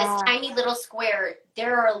 just in this tiny little square,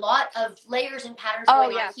 there are a lot of layers and patterns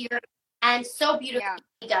going on here, and so beautifully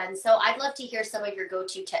done. So I'd love to hear some of your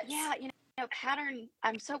go-to tips. Pattern,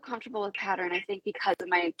 I'm so comfortable with pattern, I think, because of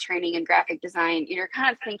my training in graphic design. You're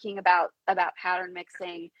kind of thinking about pattern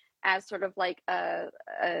mixing as sort of like a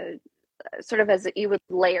sort of as you would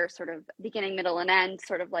layer sort of beginning, middle, and end,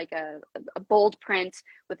 sort of like a bold print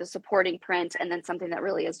with a supporting print, and then something that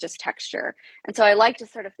really is just texture. And so I like to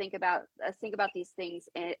sort of think about these things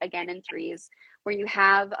again in threes, where you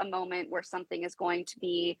have a moment where something is going to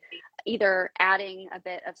be either adding a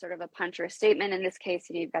bit of sort of a punch or a statement. In this case,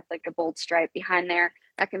 you've got like a bold stripe behind there.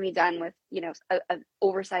 That can be done with, an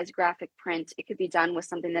oversized graphic print. It could be done with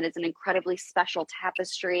something that is an incredibly special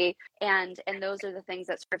tapestry. And those are the things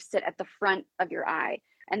that sort of sit at the front of your eye.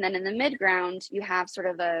 And then in the midground, you have sort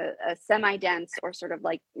of a semi-dense, or sort of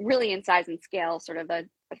like really in size and scale, sort of a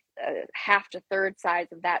half to third size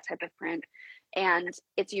of that type of print. And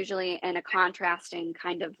it's usually in a contrasting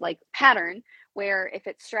kind of like pattern, where if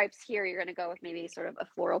it's stripes here, you're going to go with maybe sort of a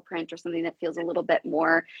floral print or something that feels a little bit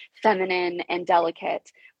more feminine and delicate.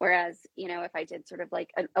 Whereas, if I did sort of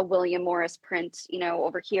like a William Morris print,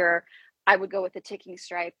 over here, I would go with the ticking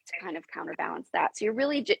stripe to kind of counterbalance that. So you're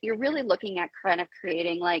really looking at kind of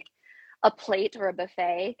creating like a plate or a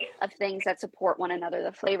buffet of things that support one another.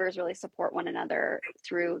 The flavors really support one another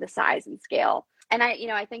through the size and scale. And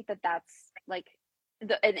I think that that's like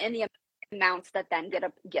and the amounts that then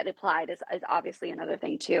get applied is obviously another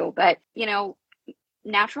thing too. But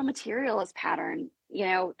natural material is pattern.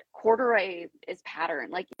 Corduroy is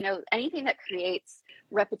pattern. Like anything that creates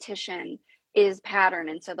repetition is pattern.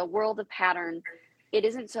 And so the world of pattern, it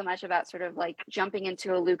isn't so much about sort of like jumping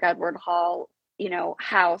into a Luke Edward Hall,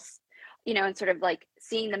 house, and sort of like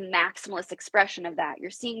seeing the maximalist expression of that.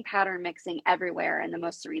 You're seeing pattern mixing everywhere in the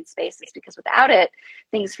most serene spaces, because without it,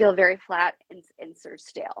 things feel very flat and sort of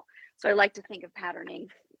stale. So I like to think of patterning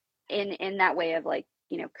in that way of like,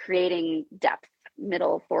 creating depth,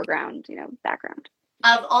 middle, foreground, background.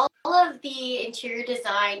 Of all of the interior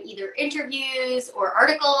design, either interviews or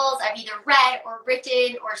articles I've either read or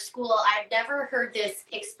written or school, I've never heard this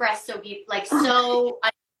expressed so so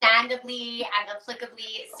understandably and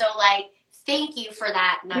applicably. So thank you for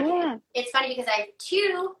that nugget. Yeah. It's funny because I have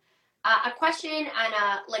two, a question and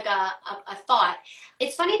a thought.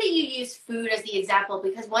 It's funny that you use food as the example,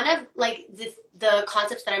 because one of the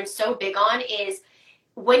concepts that I'm so big on is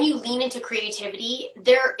when you lean into creativity,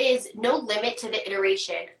 there is no limit to the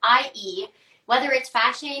iteration, i.e., whether it's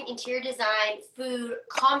fashion, interior design, food,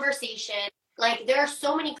 conversation, there are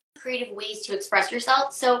so many creative ways to express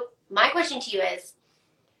yourself. So my question to you is,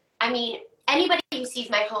 anybody who sees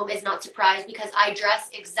my home is not surprised because I dress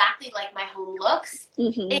exactly like my home looks.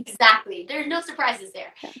 Mm-hmm. Exactly. There's no surprises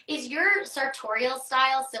there. Is your sartorial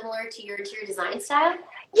style similar to your interior design style?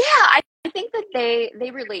 Yeah, I think that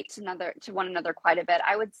they relate to one another quite a bit.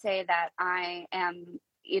 I would say that I am,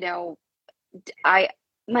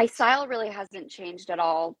 my style really hasn't changed at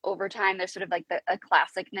all over time. There's sort of like a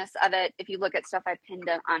classicness of it. If you look at stuff I pinned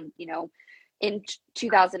on, in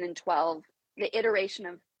 2012, the iteration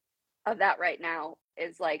of that right now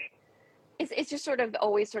is it's just sort of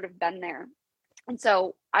always sort of been there. And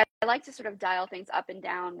so I like to sort of dial things up and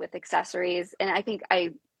down with accessories. And I think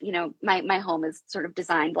my home is sort of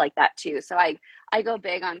designed like that too. So I go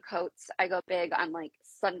big on coats. I go big on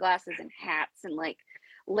sunglasses and hats and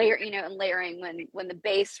and layering when the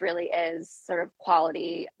base really is sort of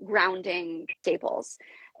quality grounding staples.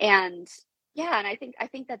 And yeah, and I think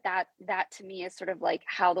that to me is sort of like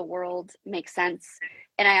how the world makes sense.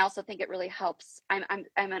 And I also think it really helps. I'm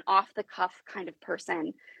an off the cuff kind of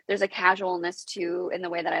person. There's a casualness too in the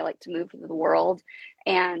way that I like to move through the world.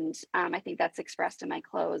 And I think that's expressed in my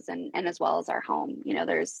clothes and as well as our home.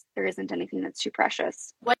 There isn't anything that's too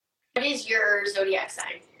precious. What is your zodiac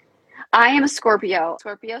sign? I am a Scorpio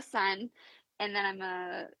sun. And then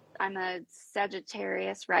I'm a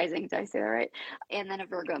Sagittarius rising. Did I say that right? And then a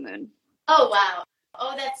Virgo moon. Oh, wow.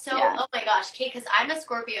 Oh, that's so, yeah. Oh my gosh, Kate, because I'm a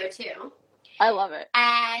Scorpio too. I love it.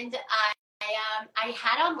 And I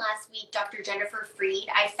had on last week Dr. Jennifer Freed.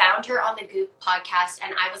 I found her on the Goop podcast,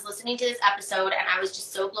 and I was listening to this episode, and I was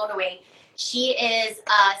just so blown away. She is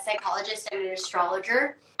a psychologist and an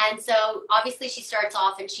astrologer. And so obviously she starts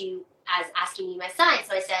off and she as asking me my sign.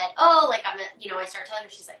 So I said, I start telling her,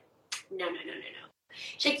 she's like, no.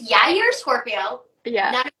 She's like, yeah, you're a Scorpio.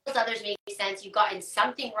 Yeah. None of those others make sense. You've gotten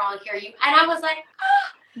something wrong here. And I was like,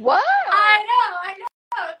 whoa. I know.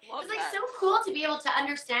 Love it's so cool to be able to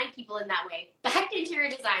understand people in that way. Back to interior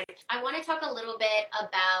design. I want to talk a little bit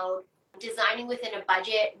about designing within a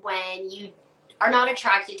budget when you are not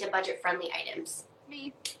attracted to budget-friendly items.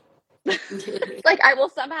 Me.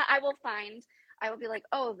 I will be like,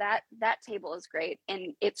 oh, that table is great,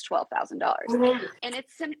 and it's $12,000, mm-hmm. And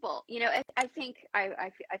it's simple. I think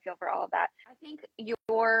I feel for all of that. I think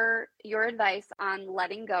your advice on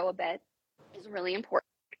letting go a bit is really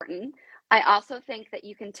important. I also think that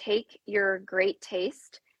you can take your great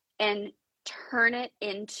taste and turn it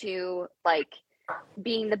into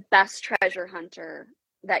being the best treasure hunter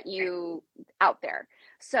that you out there.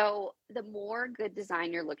 So the more good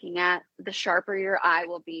design you're looking at, the sharper your eye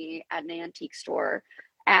will be at an antique store,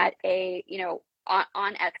 at a,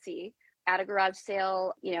 on Etsy, at a garage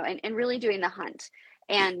sale, and really doing the hunt.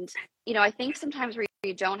 And, I think sometimes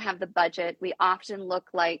we don't have the budget. We often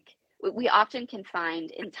can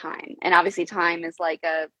find in time. And obviously time is like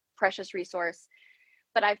a precious resource,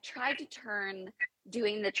 but I've tried to turn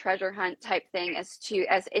doing the treasure hunt type thing as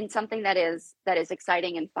in something that is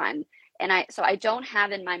exciting and fun. And so I don't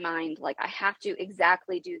have in my mind, I have to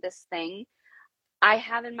exactly do this thing. I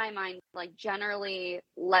have in my mind, like, generally,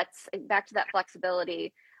 let's, back to that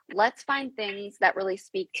flexibility, let's find things that really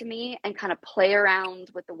speak to me and kind of play around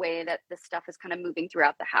with the way that this stuff is kind of moving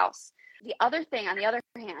throughout the house. The other thing, on the other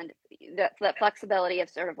hand, that flexibility of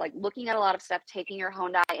sort of like looking at a lot of stuff, taking your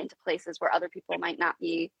Hyundai into places where other people might not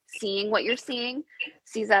be seeing what you're seeing,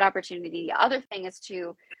 seize that opportunity. The other thing is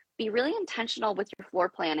to be really intentional with your floor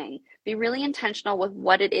planning. Be really intentional with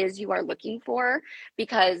what it is you are looking for,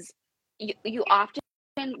 because you often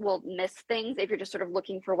will miss things if you're just sort of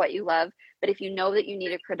looking for what you love. But if you know that you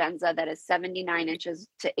need a credenza that is 79 inches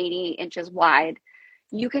to 80 inches wide,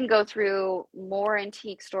 you can go through more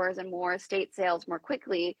antique stores and more estate sales more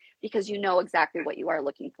quickly because you know exactly what you are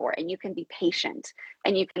looking for, and you can be patient,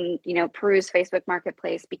 and you can, peruse Facebook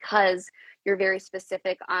Marketplace because you're very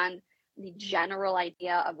specific on the general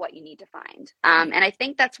idea of what you need to find. And I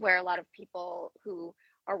think that's where a lot of people who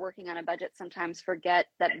are working on a budget sometimes forget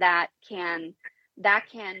that can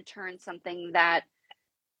turn something, that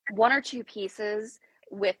one or two pieces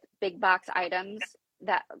with big box items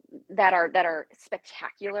that are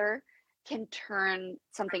spectacular can turn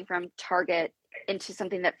something from Target into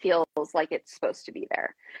something that feels like it's supposed to be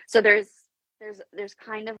there. So there's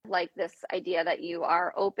kind of like this idea that you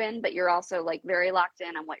are open, but you're also like very locked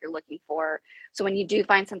in on what you're looking for. So when you do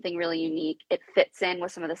find something really unique, it fits in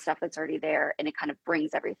with some of the stuff that's already there, and it kind of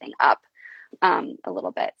brings everything up a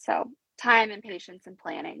little bit. So time and patience and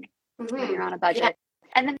planning when you're on a budget. Yeah.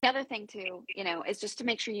 And then the other thing too, is just to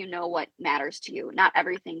make sure you know what matters to you. Not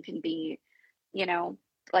everything can be,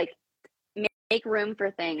 like, make room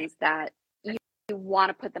for things that you want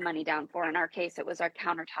to put the money down for. In our case, it was our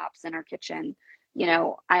countertops in our kitchen.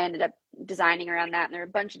 I ended up designing around that, and there are a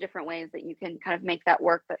bunch of different ways that you can kind of make that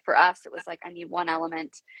work. But for us, it was like, I need one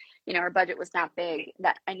element. Our budget was not big,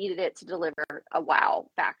 that I needed it to deliver a wow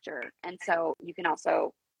factor. And so you can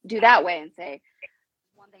also do that way and say,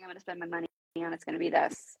 one thing I'm going to spend my money on, it's going to be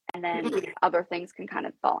this, and then other things can kind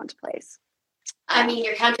of fall into place. I mean,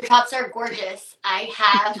 your countertops are gorgeous. I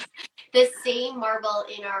have the same marble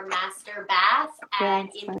in our master bath and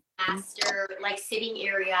in the master sitting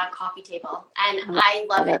area coffee table, and I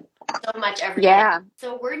love it so much every day.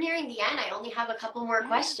 So we're nearing the end. I only have a couple more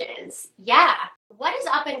questions. Yeah. What is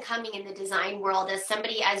up and coming in the design world as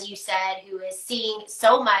somebody, as you said, who is seeing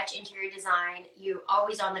so much interior design? You're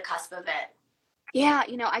always on the cusp of it. Yeah,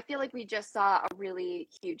 I feel like we just saw a really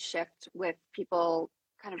huge shift with people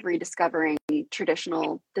kind of rediscovering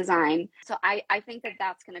traditional design. So I think that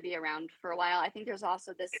that's going to be around for a while. I think there's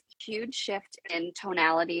also this huge shift in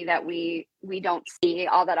tonality that we don't see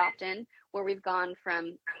all that often, where we've gone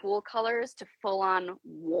from cool colors to full on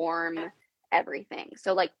warm everything.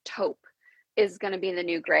 So like taupe is going to be the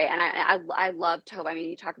new gray, and I love taupe. I mean,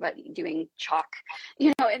 you talk about doing chalk,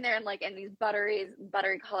 in there, and these buttery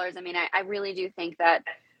colors. I mean, I really do think that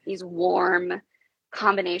these warm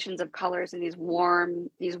combinations of colors and these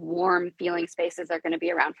warm feeling spaces are going to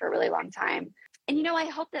be around for a really long time. And I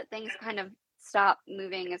hope that things kind of stop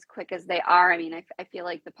moving as quick as they are. I mean, I feel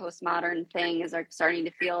like the postmodern thing is starting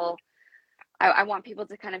to feel. I want people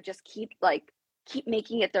to kind of just keep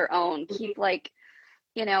making it their own. Keep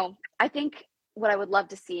I think what I would love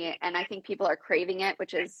to see, and I think people are craving it,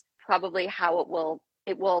 which is probably how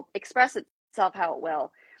it will express itself how it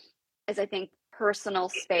will, is I think personal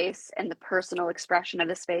space and the personal expression of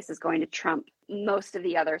the space is going to trump most of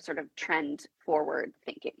the other sort of trend forward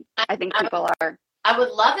thinking. I think people are. I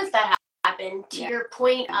would love if that happened. To your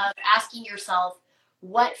point of asking yourself,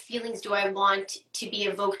 what feelings do I want to be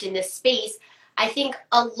evoked in this space? I think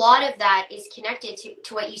a lot of that is connected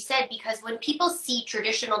to what you said, because when people see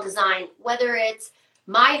traditional design, whether it's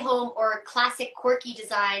my home or classic quirky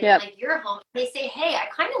design like your home, they say, hey, I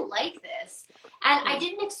kind of like this. And I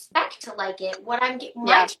didn't expect to like it. What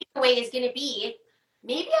my takeaway is going to be,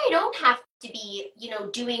 maybe I don't have to be,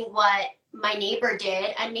 doing what my neighbor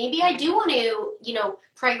did. And maybe I do want to,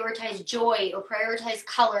 prioritize joy or prioritize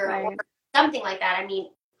color or something like that. I mean,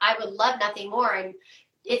 I would love nothing more. And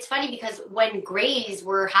it's funny because when grays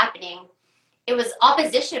were happening, it was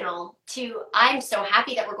oppositional to, I'm so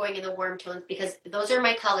happy that we're going in the warm tones because those are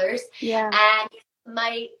my colors. Yeah. And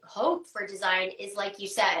my hope for design is, like you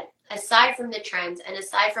said, aside from the trends and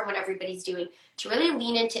aside from what everybody's doing, to really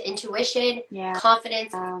lean into intuition,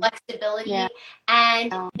 confidence, flexibility,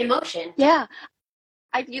 and emotion. Yeah.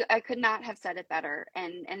 I could not have said it better.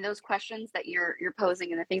 And those questions that you're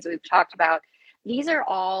posing and the things that we've talked about, these are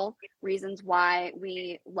all reasons why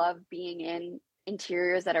we love being in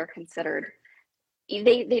interiors that are considered.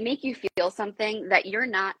 They make you feel something that you're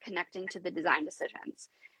not connecting to the design decisions.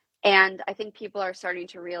 And I think people are starting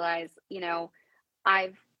to realize,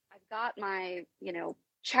 I've got my,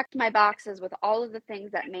 checked my boxes with all of the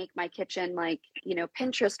things that make my kitchen like, you know,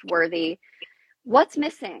 Pinterest worthy. What's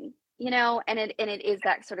missing? You know, and it is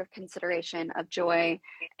that sort of consideration of joy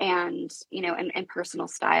and, you know, and personal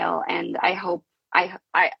style. And I hope I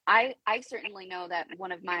certainly know that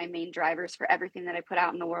one of my main drivers for everything that I put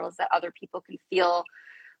out in the world is that other people can feel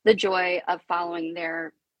the joy of following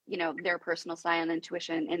their, you know, their personal style and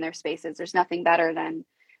intuition in their spaces. There's nothing better than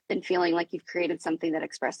feeling like you've created something that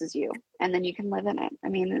expresses you, and then you can live in it. I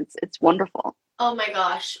mean, it's wonderful. Oh my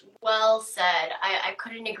gosh, well said. I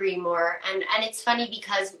couldn't agree more. And it's funny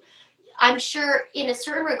because I'm sure in a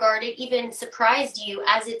certain regard, it even surprised you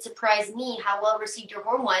as it surprised me how well received your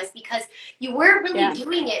home was, because you weren't really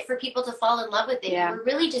doing it for people to fall in love with it. You were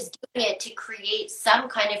really just doing it to create some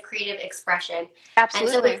kind of creative expression.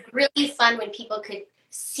 Absolutely. And so it's really fun when people could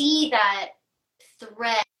see that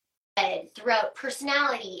thread throughout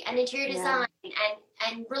personality and interior design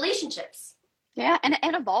and relationships. Yeah, and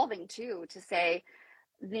evolving too, to say,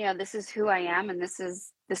 you know, this is who I am, and this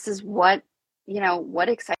is what, you know, what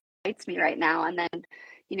excites me right now. And then,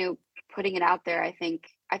 you know, putting it out there, I think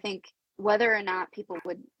whether or not people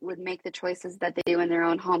would make the choices that they do in their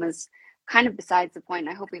own home is kind of besides the point.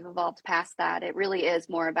 I hope we've evolved past that. It really is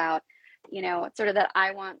more about, you know, sort of that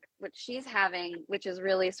I want what she's having, which is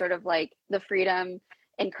really sort of like the freedom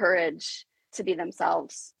and courage to be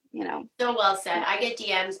themselves, you know. So well said. I get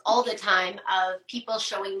DMs all the time of people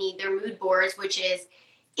showing me their mood boards, which is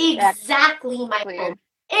exactly my home.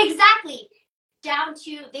 Exactly. Down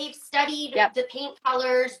to they've studied the paint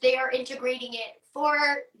colors, they are integrating it for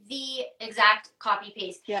the exact copy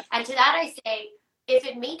paste. And to that I say, if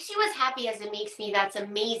it makes you as happy as it makes me, that's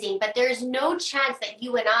amazing. But there's no chance that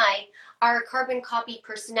you and I are carbon copy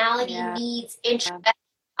personality, needs, interests,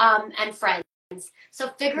 and friends. So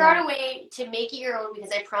figure out a way to make it your own, because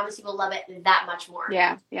I promise you will love it that much more.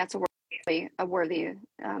 Yeah, it's a worthy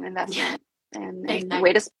investment and a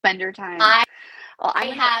way to spend your time. I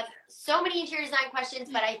have so many interior design questions,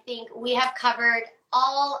 but I think we have covered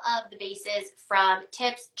all of the bases, from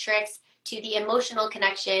tips, tricks, to the emotional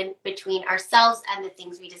connection between ourselves and the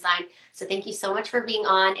things we design. So thank you so much for being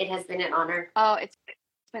on. It has been an honor. Oh, it's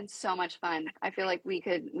been so much fun. I feel like we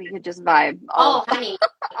could just vibe honey.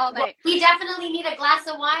 all night. We definitely need a glass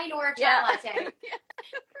of wine or a chai latte.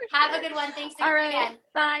 Have a good one. Thanks again. All right.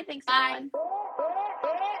 Bye. Thanks, everyone.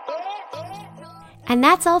 And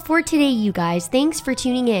that's all for today, you guys. Thanks for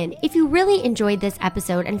tuning in. If you really enjoyed this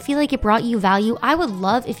episode and feel like it brought you value, I would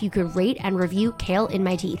love if you could rate and review Kale in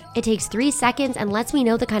My Teeth. It takes 3 seconds and lets me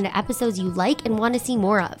know the kind of episodes you like and want to see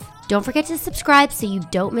more of. Don't forget to subscribe so you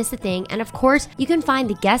don't miss a thing. And of course, you can find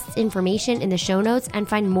the guests' information in the show notes and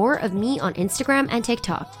find more of me on Instagram and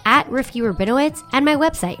TikTok at Rifki Rabinowitz and my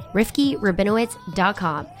website,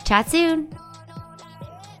 rifkirabinowitz.com. Chat soon.